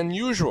severance than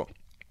usual.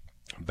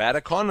 Bad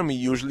economy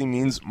usually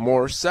means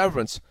more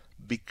severance.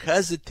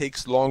 because it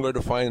takes longer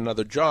to find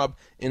another job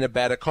in a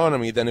bad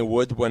economy than it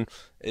would when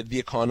the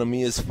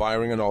economy is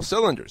firing on all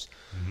cylinders.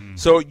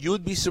 So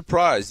you'd be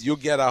surprised. You'll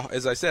get,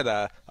 as I said,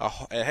 a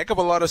heck of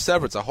a lot of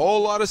severance, a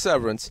whole lot of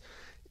severance,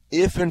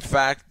 if in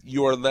fact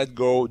you are let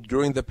go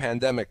during the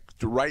pandemic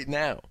right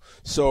now.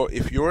 So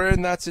if you're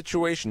in that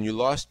situation, you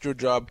lost your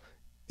job,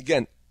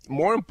 again,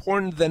 more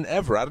important than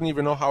ever, I don't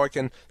even know how I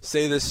can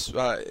say this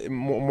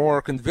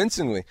more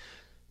convincingly,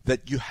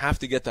 that you have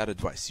to get that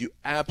advice. You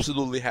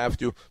absolutely have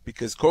to,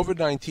 because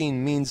COVID-19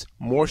 means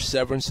more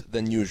severance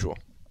than usual.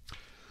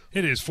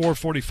 It is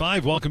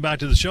 4:45. Welcome back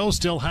to the show.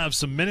 Still have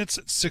some minutes.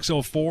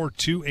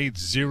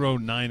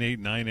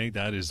 604-280-9898.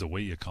 That is the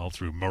way you call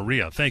through.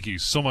 Maria, thank you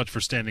so much for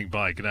standing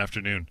by. Good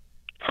afternoon.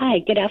 Hi,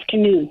 good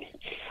afternoon.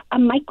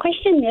 My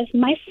question is,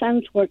 my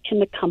son's worked in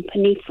the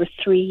company for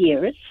 3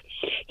 years.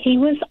 He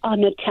was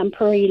on a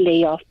temporary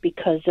layoff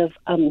because of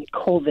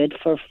COVID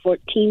for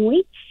 14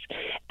 weeks,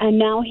 and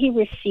now he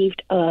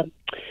received a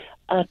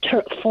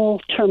full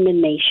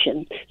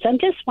termination. So I'm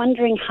just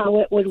wondering how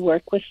it would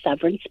work with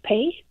severance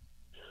pay.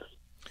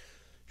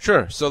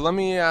 Sure. So let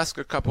me ask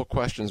a couple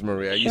questions,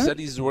 Maria. Sure. You said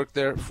he's worked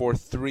there for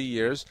 3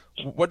 years.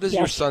 What does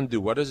your son do?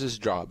 What is his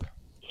job?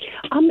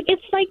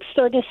 It's like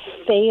sort of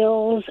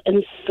sales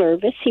and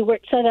service. He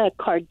works at a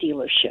car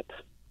dealership.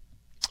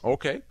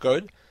 Okay,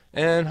 good.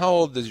 And how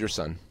old is your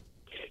son?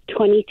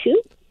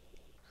 22.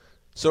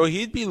 So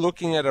he'd be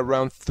looking at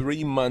around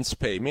 3 months'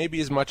 pay,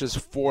 maybe as much as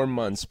 4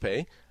 months'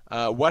 pay.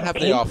 What have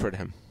they offered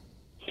him?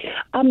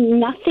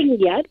 Nothing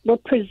yet. We're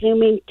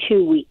presuming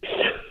 2 weeks.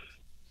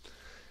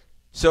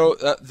 So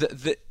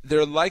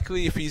they're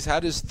likely, if he's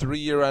had his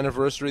 3-year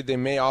anniversary, they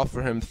may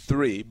offer him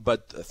 3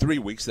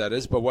 weeks, that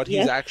is. But what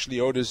he's actually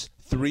owed is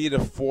 3 to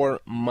 4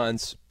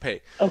 months'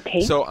 pay.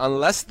 Okay. So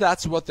unless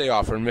that's what they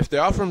offer him, if they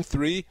offer him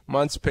 3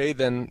 months' pay,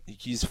 then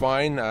he's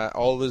fine.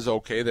 All is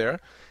okay there.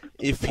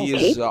 If he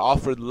is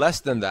offered less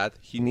than that,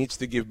 he needs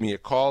to give me a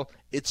call.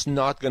 It's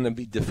not going to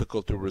be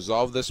difficult to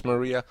resolve this,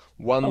 Maria.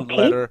 One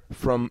letter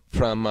from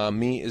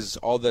me is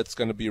all that's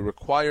going to be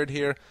required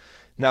here.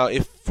 Now,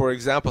 if, for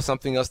example,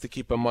 something else to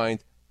keep in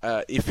mind,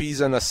 if he's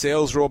in a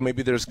sales role,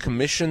 maybe there's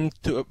commission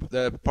to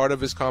part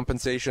of his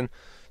compensation.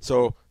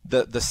 So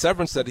the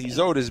severance that he's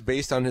owed is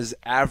based on his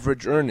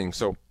average earnings.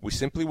 So we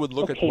simply would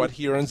look at what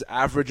he earns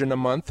average in a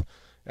month.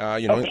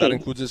 That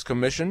includes his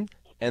commission.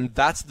 And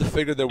that's the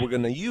figure that we're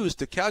going to use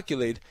to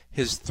calculate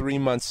his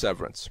 3-month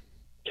severance.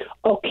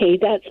 Okay,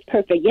 that's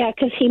perfect. Yeah,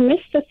 because he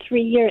missed the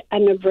 3-year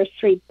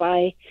anniversary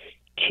by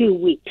 2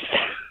 weeks.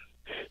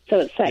 So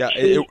it's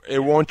actually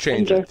it won't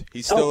change it.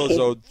 He still is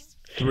owed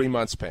 3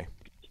 months' pay.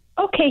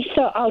 Okay,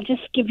 so I'll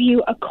just give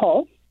you a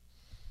call.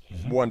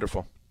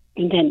 Wonderful.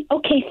 And then,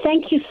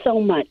 thank you so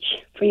much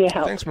for your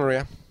help. Thanks,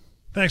 Maria.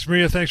 Thanks,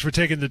 Maria. Thanks for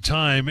taking the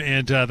time.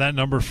 And that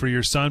number for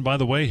your son, by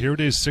the way, here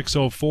it is,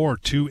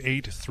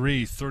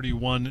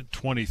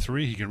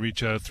 604-283-3123. He can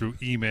reach out through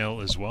email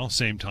as well,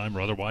 same time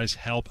or otherwise,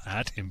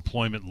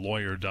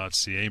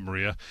 help@employmentlawyer.ca.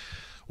 Maria,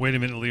 wait a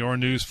minute, Lior,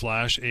 news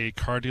flash, a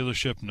car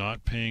dealership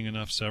not paying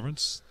enough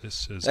severance?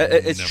 This is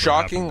it's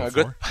shocking.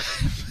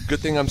 Good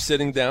thing I'm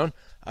sitting down.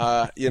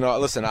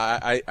 Listen,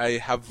 I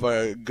have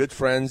good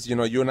friends.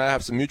 You and I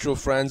have some mutual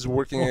friends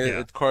working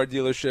at car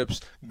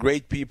dealerships,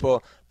 great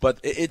people. But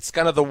it's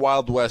kind of the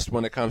Wild West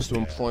when it comes to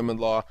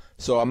employment law.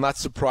 So I'm not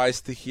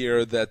surprised to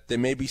hear that there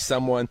may be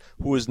someone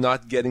who is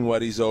not getting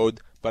what he's owed.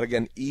 But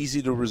again,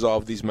 easy to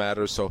resolve these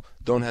matters. So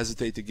don't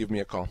hesitate to give me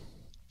a call.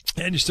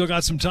 And you still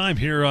got some time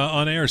here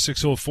on air.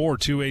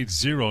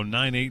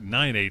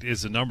 604-280-9898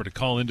 is the number to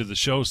call into the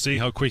show. See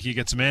how quick you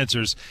get some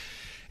answers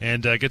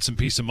and get some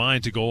peace of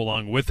mind to go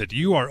along with it.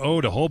 You are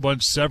owed a whole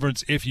bunch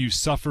severance if you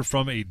suffer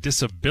from a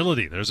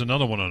disability. There's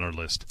another one on our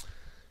list.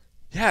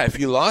 Yeah, if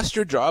you lost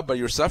your job but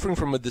you're suffering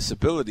from a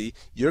disability,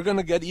 you're going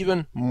to get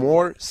even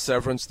more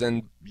severance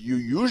than you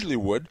usually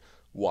would.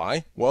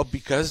 Why? Well,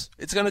 because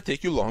it's going to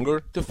take you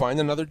longer to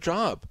find another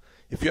job.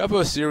 If you have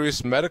a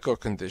serious medical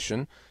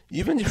condition,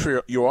 even if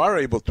you are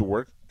able to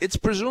work, it's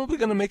presumably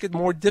going to make it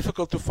more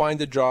difficult to find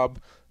a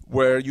job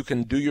where you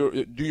can do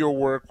your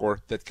work or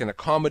that can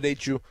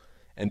accommodate you.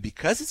 And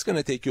because it's going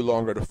to take you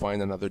longer to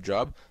find another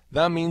job,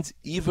 that means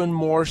even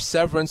more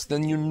severance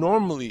than you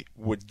normally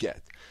would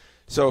get.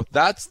 So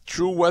that's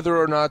true whether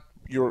or not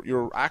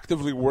you're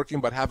actively working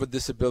but have a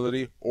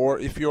disability, or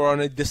if you're on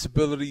a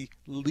disability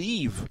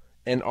leave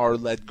and are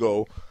let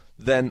go,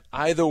 then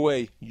either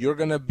way, you're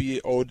going to be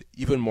owed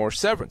even more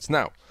severance.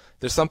 Now,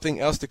 there's something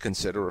else to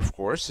consider, of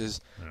course, is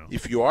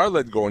if you are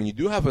let go and you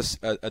do have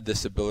a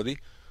disability,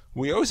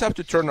 we always have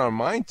to turn our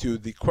mind to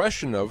the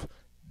question of,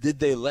 did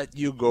they let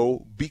you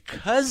go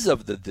because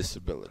of the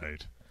disability?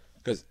 Right.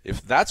 Because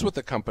if that's what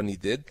the company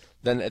did,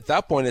 then at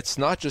that point, it's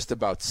not just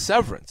about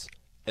severance.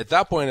 At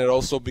that point, it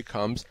also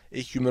becomes a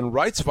human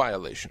rights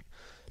violation.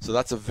 So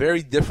that's a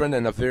very different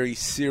and a very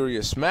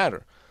serious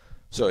matter.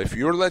 So if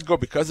you're let go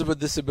because of a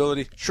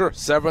disability, sure,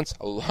 severance,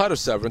 a lot of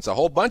severance, a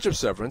whole bunch of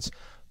severance.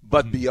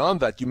 But beyond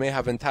that, you may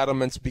have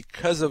entitlements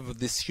because of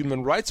this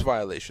human rights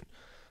violation.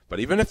 But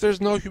even if there's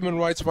no human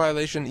rights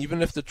violation,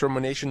 even if the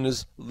termination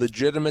is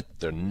legitimate,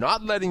 they're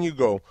not letting you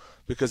go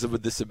because of a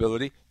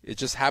disability. It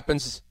just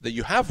happens that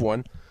you have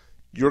one.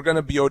 You're going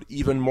to be owed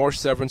even more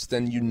severance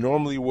than you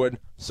normally would.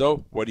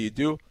 So what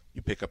do?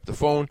 You pick up the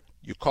phone,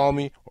 you call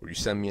me, or you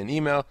send me an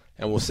email,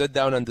 and we'll sit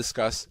down and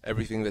discuss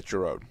everything that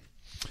you're owed.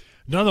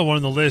 Another one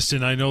on the list,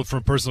 and I know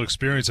from personal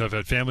experience I've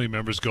had family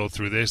members go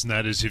through this, and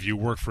that is if you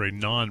work for a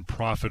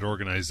non-profit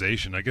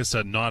organization. I guess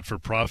that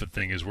not-for-profit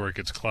thing is where it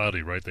gets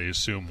cloudy, right? They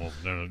assume, well,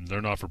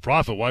 they're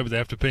not-for-profit. Why would they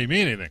have to pay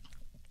me anything?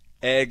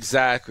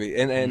 Exactly.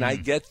 And I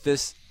get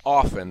this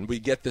often. We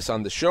get this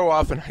on the show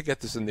often. I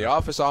get this in the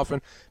office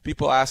often.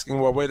 People asking,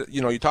 well, wait,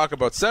 you talk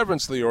about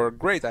severance, Leo,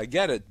 great, I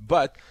get it,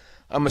 but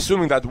I'm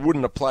assuming that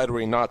wouldn't apply to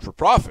a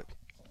not-for-profit.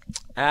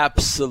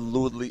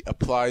 Absolutely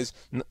applies.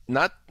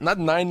 Not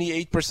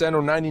 98%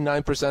 or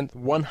 99%,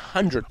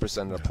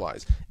 100%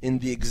 applies in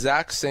the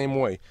exact same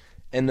way.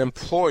 An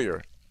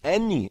employer,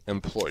 any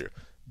employer,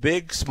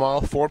 big, small,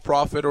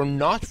 for-profit or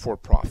not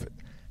for-profit,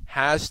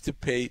 has to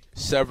pay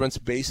severance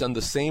based on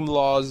the same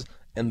laws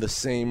and the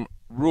same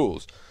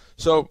rules.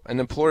 So an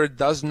employer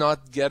does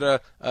not get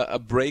a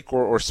break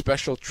or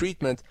special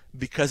treatment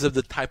because of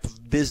the type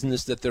of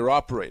business that they're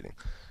operating.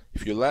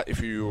 If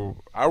you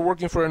are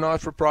working for a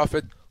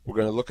not-for-profit, we're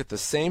going to look at the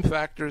same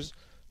factors,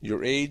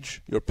 your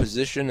age, your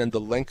position, and the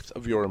length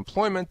of your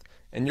employment,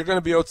 and you're going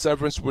to be owed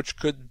severance, which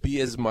could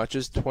be as much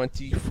as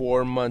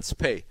 24 months'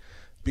 pay.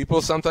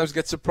 People sometimes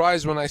get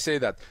surprised when I say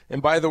that. And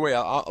by the way,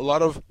 a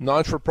lot of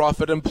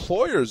non-for-profit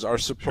employers are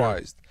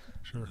surprised.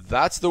 Sure.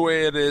 That's the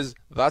way it is.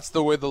 That's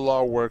the way the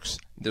law works.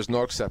 There's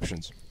no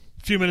exceptions.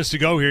 A few minutes to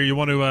go here. You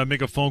want to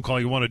make a phone call.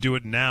 You want to do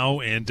it now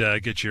and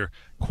get your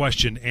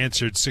question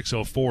answered.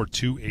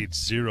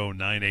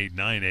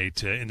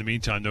 604-280-9898. In the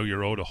meantime, though,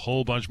 you're owed a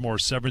whole bunch more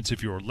severance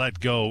if you were let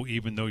go,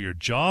 even though your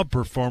job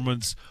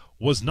performance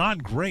was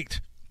not great.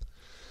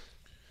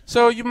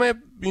 So you may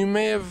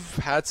have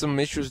had some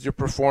issues with your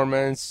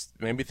performance.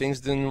 Maybe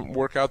things didn't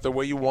work out the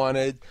way you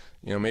wanted.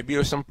 Maybe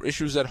there's some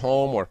issues at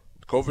home, or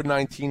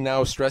COVID-19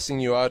 now is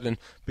stressing you out, and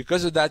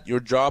because of that, your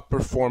job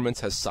performance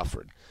has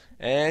suffered.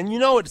 And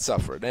it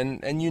suffered,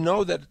 and you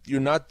know that you're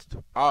not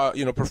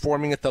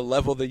performing at the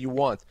level that you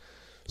want.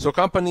 So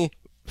company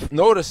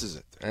notices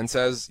it and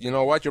says, you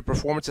know what, your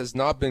performance has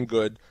not been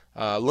good.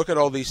 Look at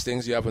all these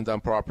things you haven't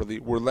done properly.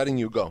 We're letting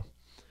you go.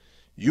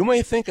 You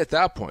may think at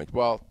that point,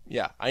 well,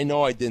 yeah, I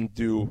know I didn't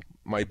do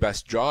my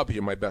best job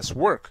here, my best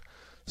work,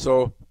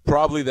 so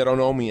probably they don't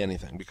owe me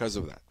anything because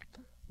of that.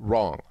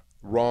 Wrong.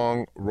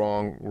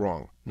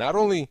 Not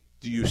only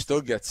do you still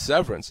get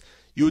severance,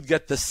 you would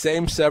get the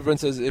same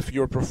severance as if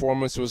your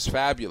performance was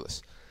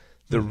fabulous.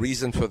 The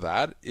reason for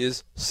that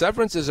is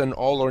severance is an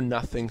all or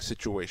nothing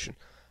situation.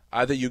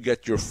 Either you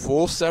get your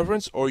full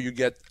severance or you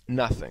get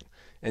nothing.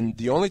 And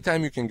the only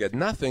time you can get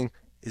nothing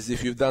is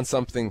if you've done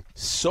something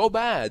so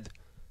bad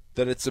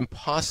that it's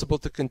impossible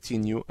to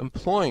continue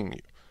employing you.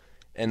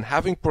 And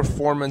having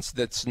performance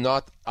that's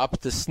not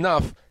up to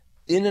snuff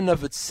in and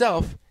of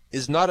itself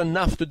is not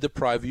enough to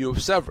deprive you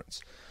of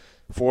severance.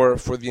 For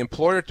the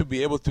employer to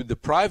be able to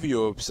deprive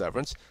you of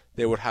severance,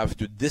 they would have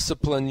to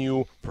discipline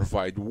you,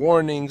 provide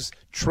warnings,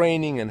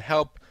 training, and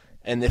help.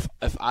 And if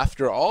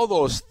after all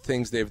those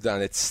things they've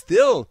done, it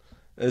still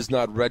is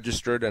not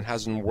registered and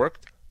hasn't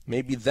worked,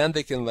 maybe then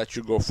they can let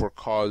you go for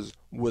cause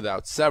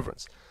without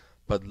severance.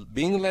 But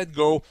being let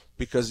go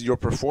because your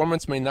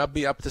performance may not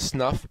be up to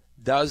snuff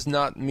does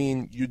not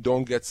mean you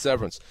don't get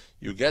severance.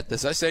 You get,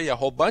 as I say, a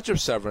whole bunch of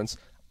severance,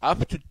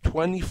 up to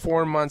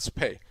 24 months'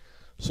 pay.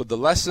 So the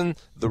lesson,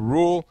 the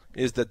rule,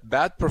 is that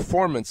bad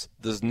performance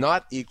does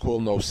not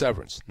equal no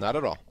severance. Not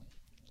at all.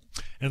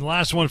 And the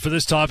last one for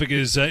this topic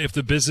is if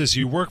the business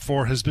you work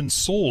for has been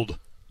sold.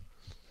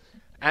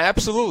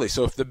 Absolutely.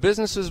 So if the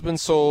business has been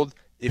sold,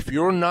 if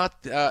you're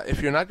not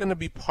going to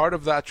be part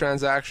of that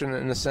transaction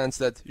in the sense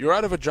that you're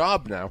out of a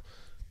job now,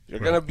 you're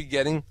going to be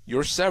getting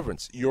your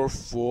severance, your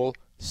full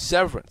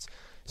severance.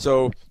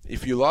 So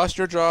if you lost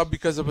your job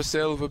because of a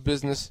sale of a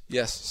business,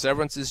 yes,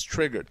 severance is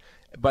triggered.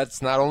 But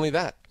it's not only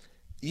that.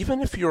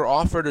 Even if you're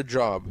offered a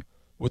job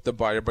with the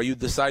buyer, but you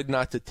decide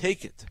not to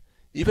take it,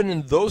 even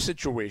in those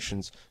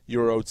situations,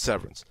 you're owed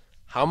severance.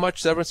 How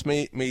much severance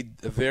may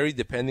vary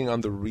depending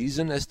on the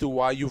reason as to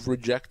why you've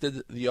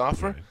rejected the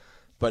offer. Right.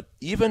 But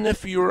even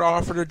if you're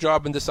offered a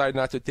job and decide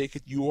not to take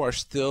it, you are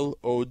still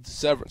owed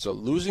severance. So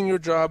losing your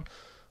job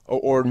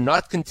or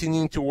not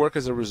continuing to work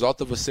as a result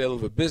of a sale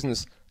of a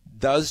business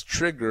does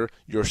trigger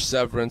your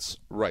severance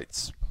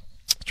rights.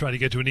 Try to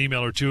get to an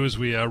email or two as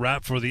we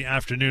wrap for the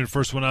afternoon.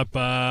 First one up,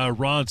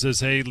 Ron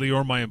says, hey,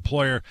 Lior, my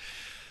employer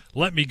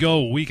let me go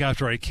a week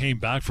after I came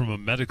back from a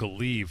medical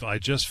leave. I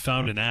just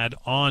found an ad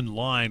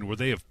online where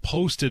they have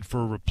posted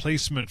for a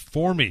replacement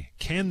for me.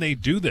 Can they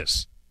do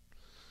this?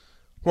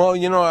 Well,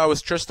 I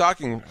was just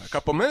talking a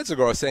couple minutes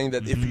ago saying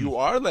that if you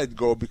are let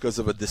go because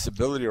of a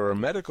disability or a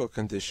medical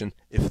condition,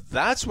 if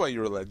that's why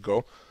you're let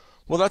go,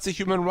 well, that's a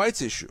human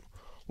rights issue.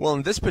 Well,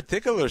 in this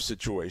particular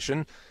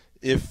situation,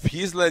 if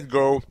he's let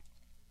go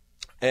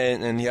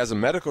and he has a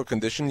medical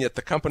condition, yet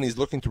the company is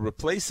looking to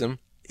replace him,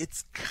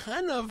 it's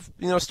kind of,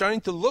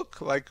 starting to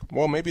look like,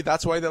 well, maybe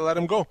that's why they let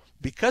him go,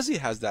 because he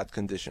has that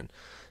condition.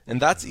 And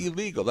that's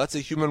illegal. That's a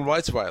human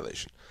rights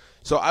violation.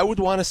 So I would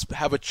want to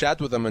have a chat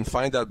with him and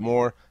find out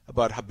more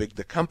about how big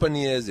the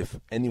company is, if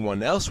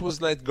anyone else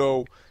was let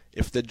go,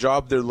 if the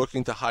job they're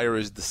looking to hire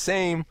is the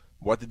same,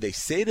 what did they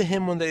say to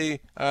him when they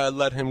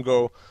let him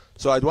go.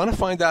 So I'd want to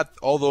find out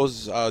all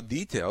those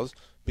details,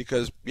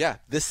 because,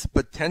 this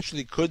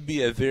potentially could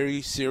be a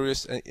very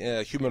serious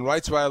human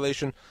rights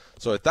violation.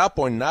 So at that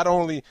point, not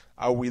only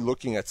are we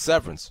looking at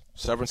severance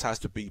has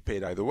to be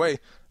paid either way,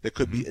 there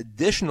could be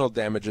additional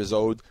damages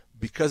owed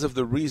because of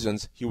the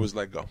reasons he was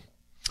let go.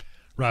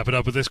 Wrap it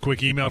up with this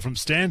quick email from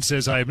Stan.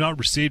 Says, I have not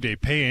received a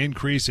pay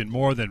increase in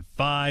more than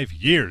 5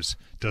 years.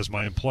 Does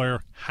my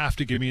employer have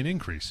to give me an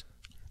increase?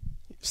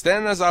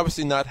 Stan is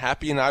obviously not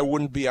happy, and I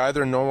wouldn't be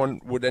either. No one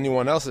would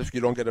anyone else if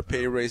you don't get a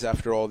pay raise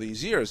after all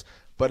these years.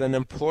 But an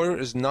employer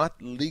is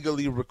not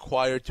legally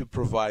required to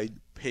provide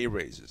pay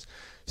raises.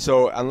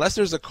 So unless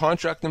there's a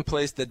contract in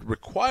place that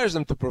requires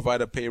them to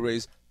provide a pay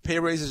raise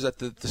is at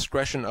the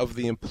discretion of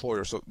the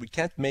employer. So we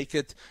can't make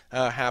it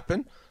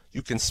happen.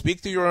 You can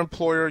speak to your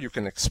employer. You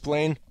can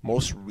explain.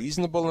 Most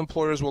reasonable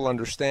employers will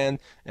understand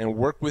and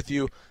work with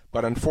you.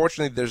 But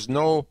unfortunately,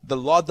 the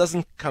law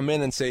doesn't come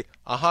in and say,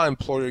 aha,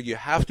 employer, you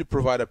have to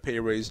provide a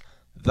pay raise.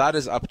 That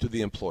is up to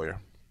the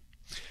employer.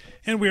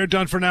 And we are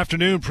done for an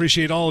afternoon.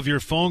 Appreciate all of your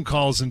phone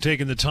calls and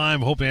taking the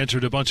time. Hope I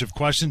answered a bunch of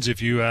questions. If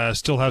you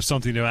still have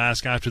something to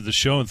ask after the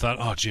show and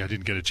thought, I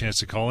didn't get a chance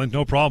to call in,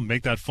 no problem.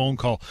 Make that phone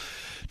call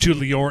to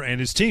Lior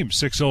and his team.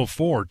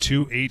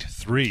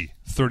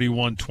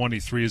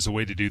 604-283-3123 is the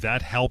way to do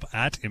that.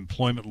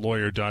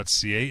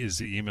 help@employmentlawyer.ca is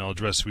the email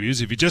address we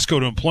use. If you just go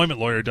to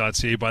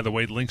employmentlawyer.ca, by the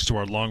way, links to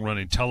our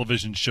long-running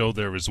television show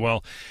there as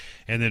well.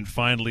 And then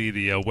finally,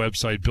 the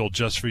website built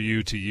just for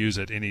you to use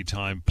at any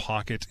time,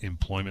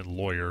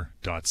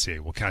 pocketemploymentlawyer.ca.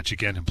 We'll catch you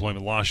again,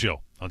 Employment Law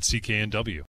Show on CKNW.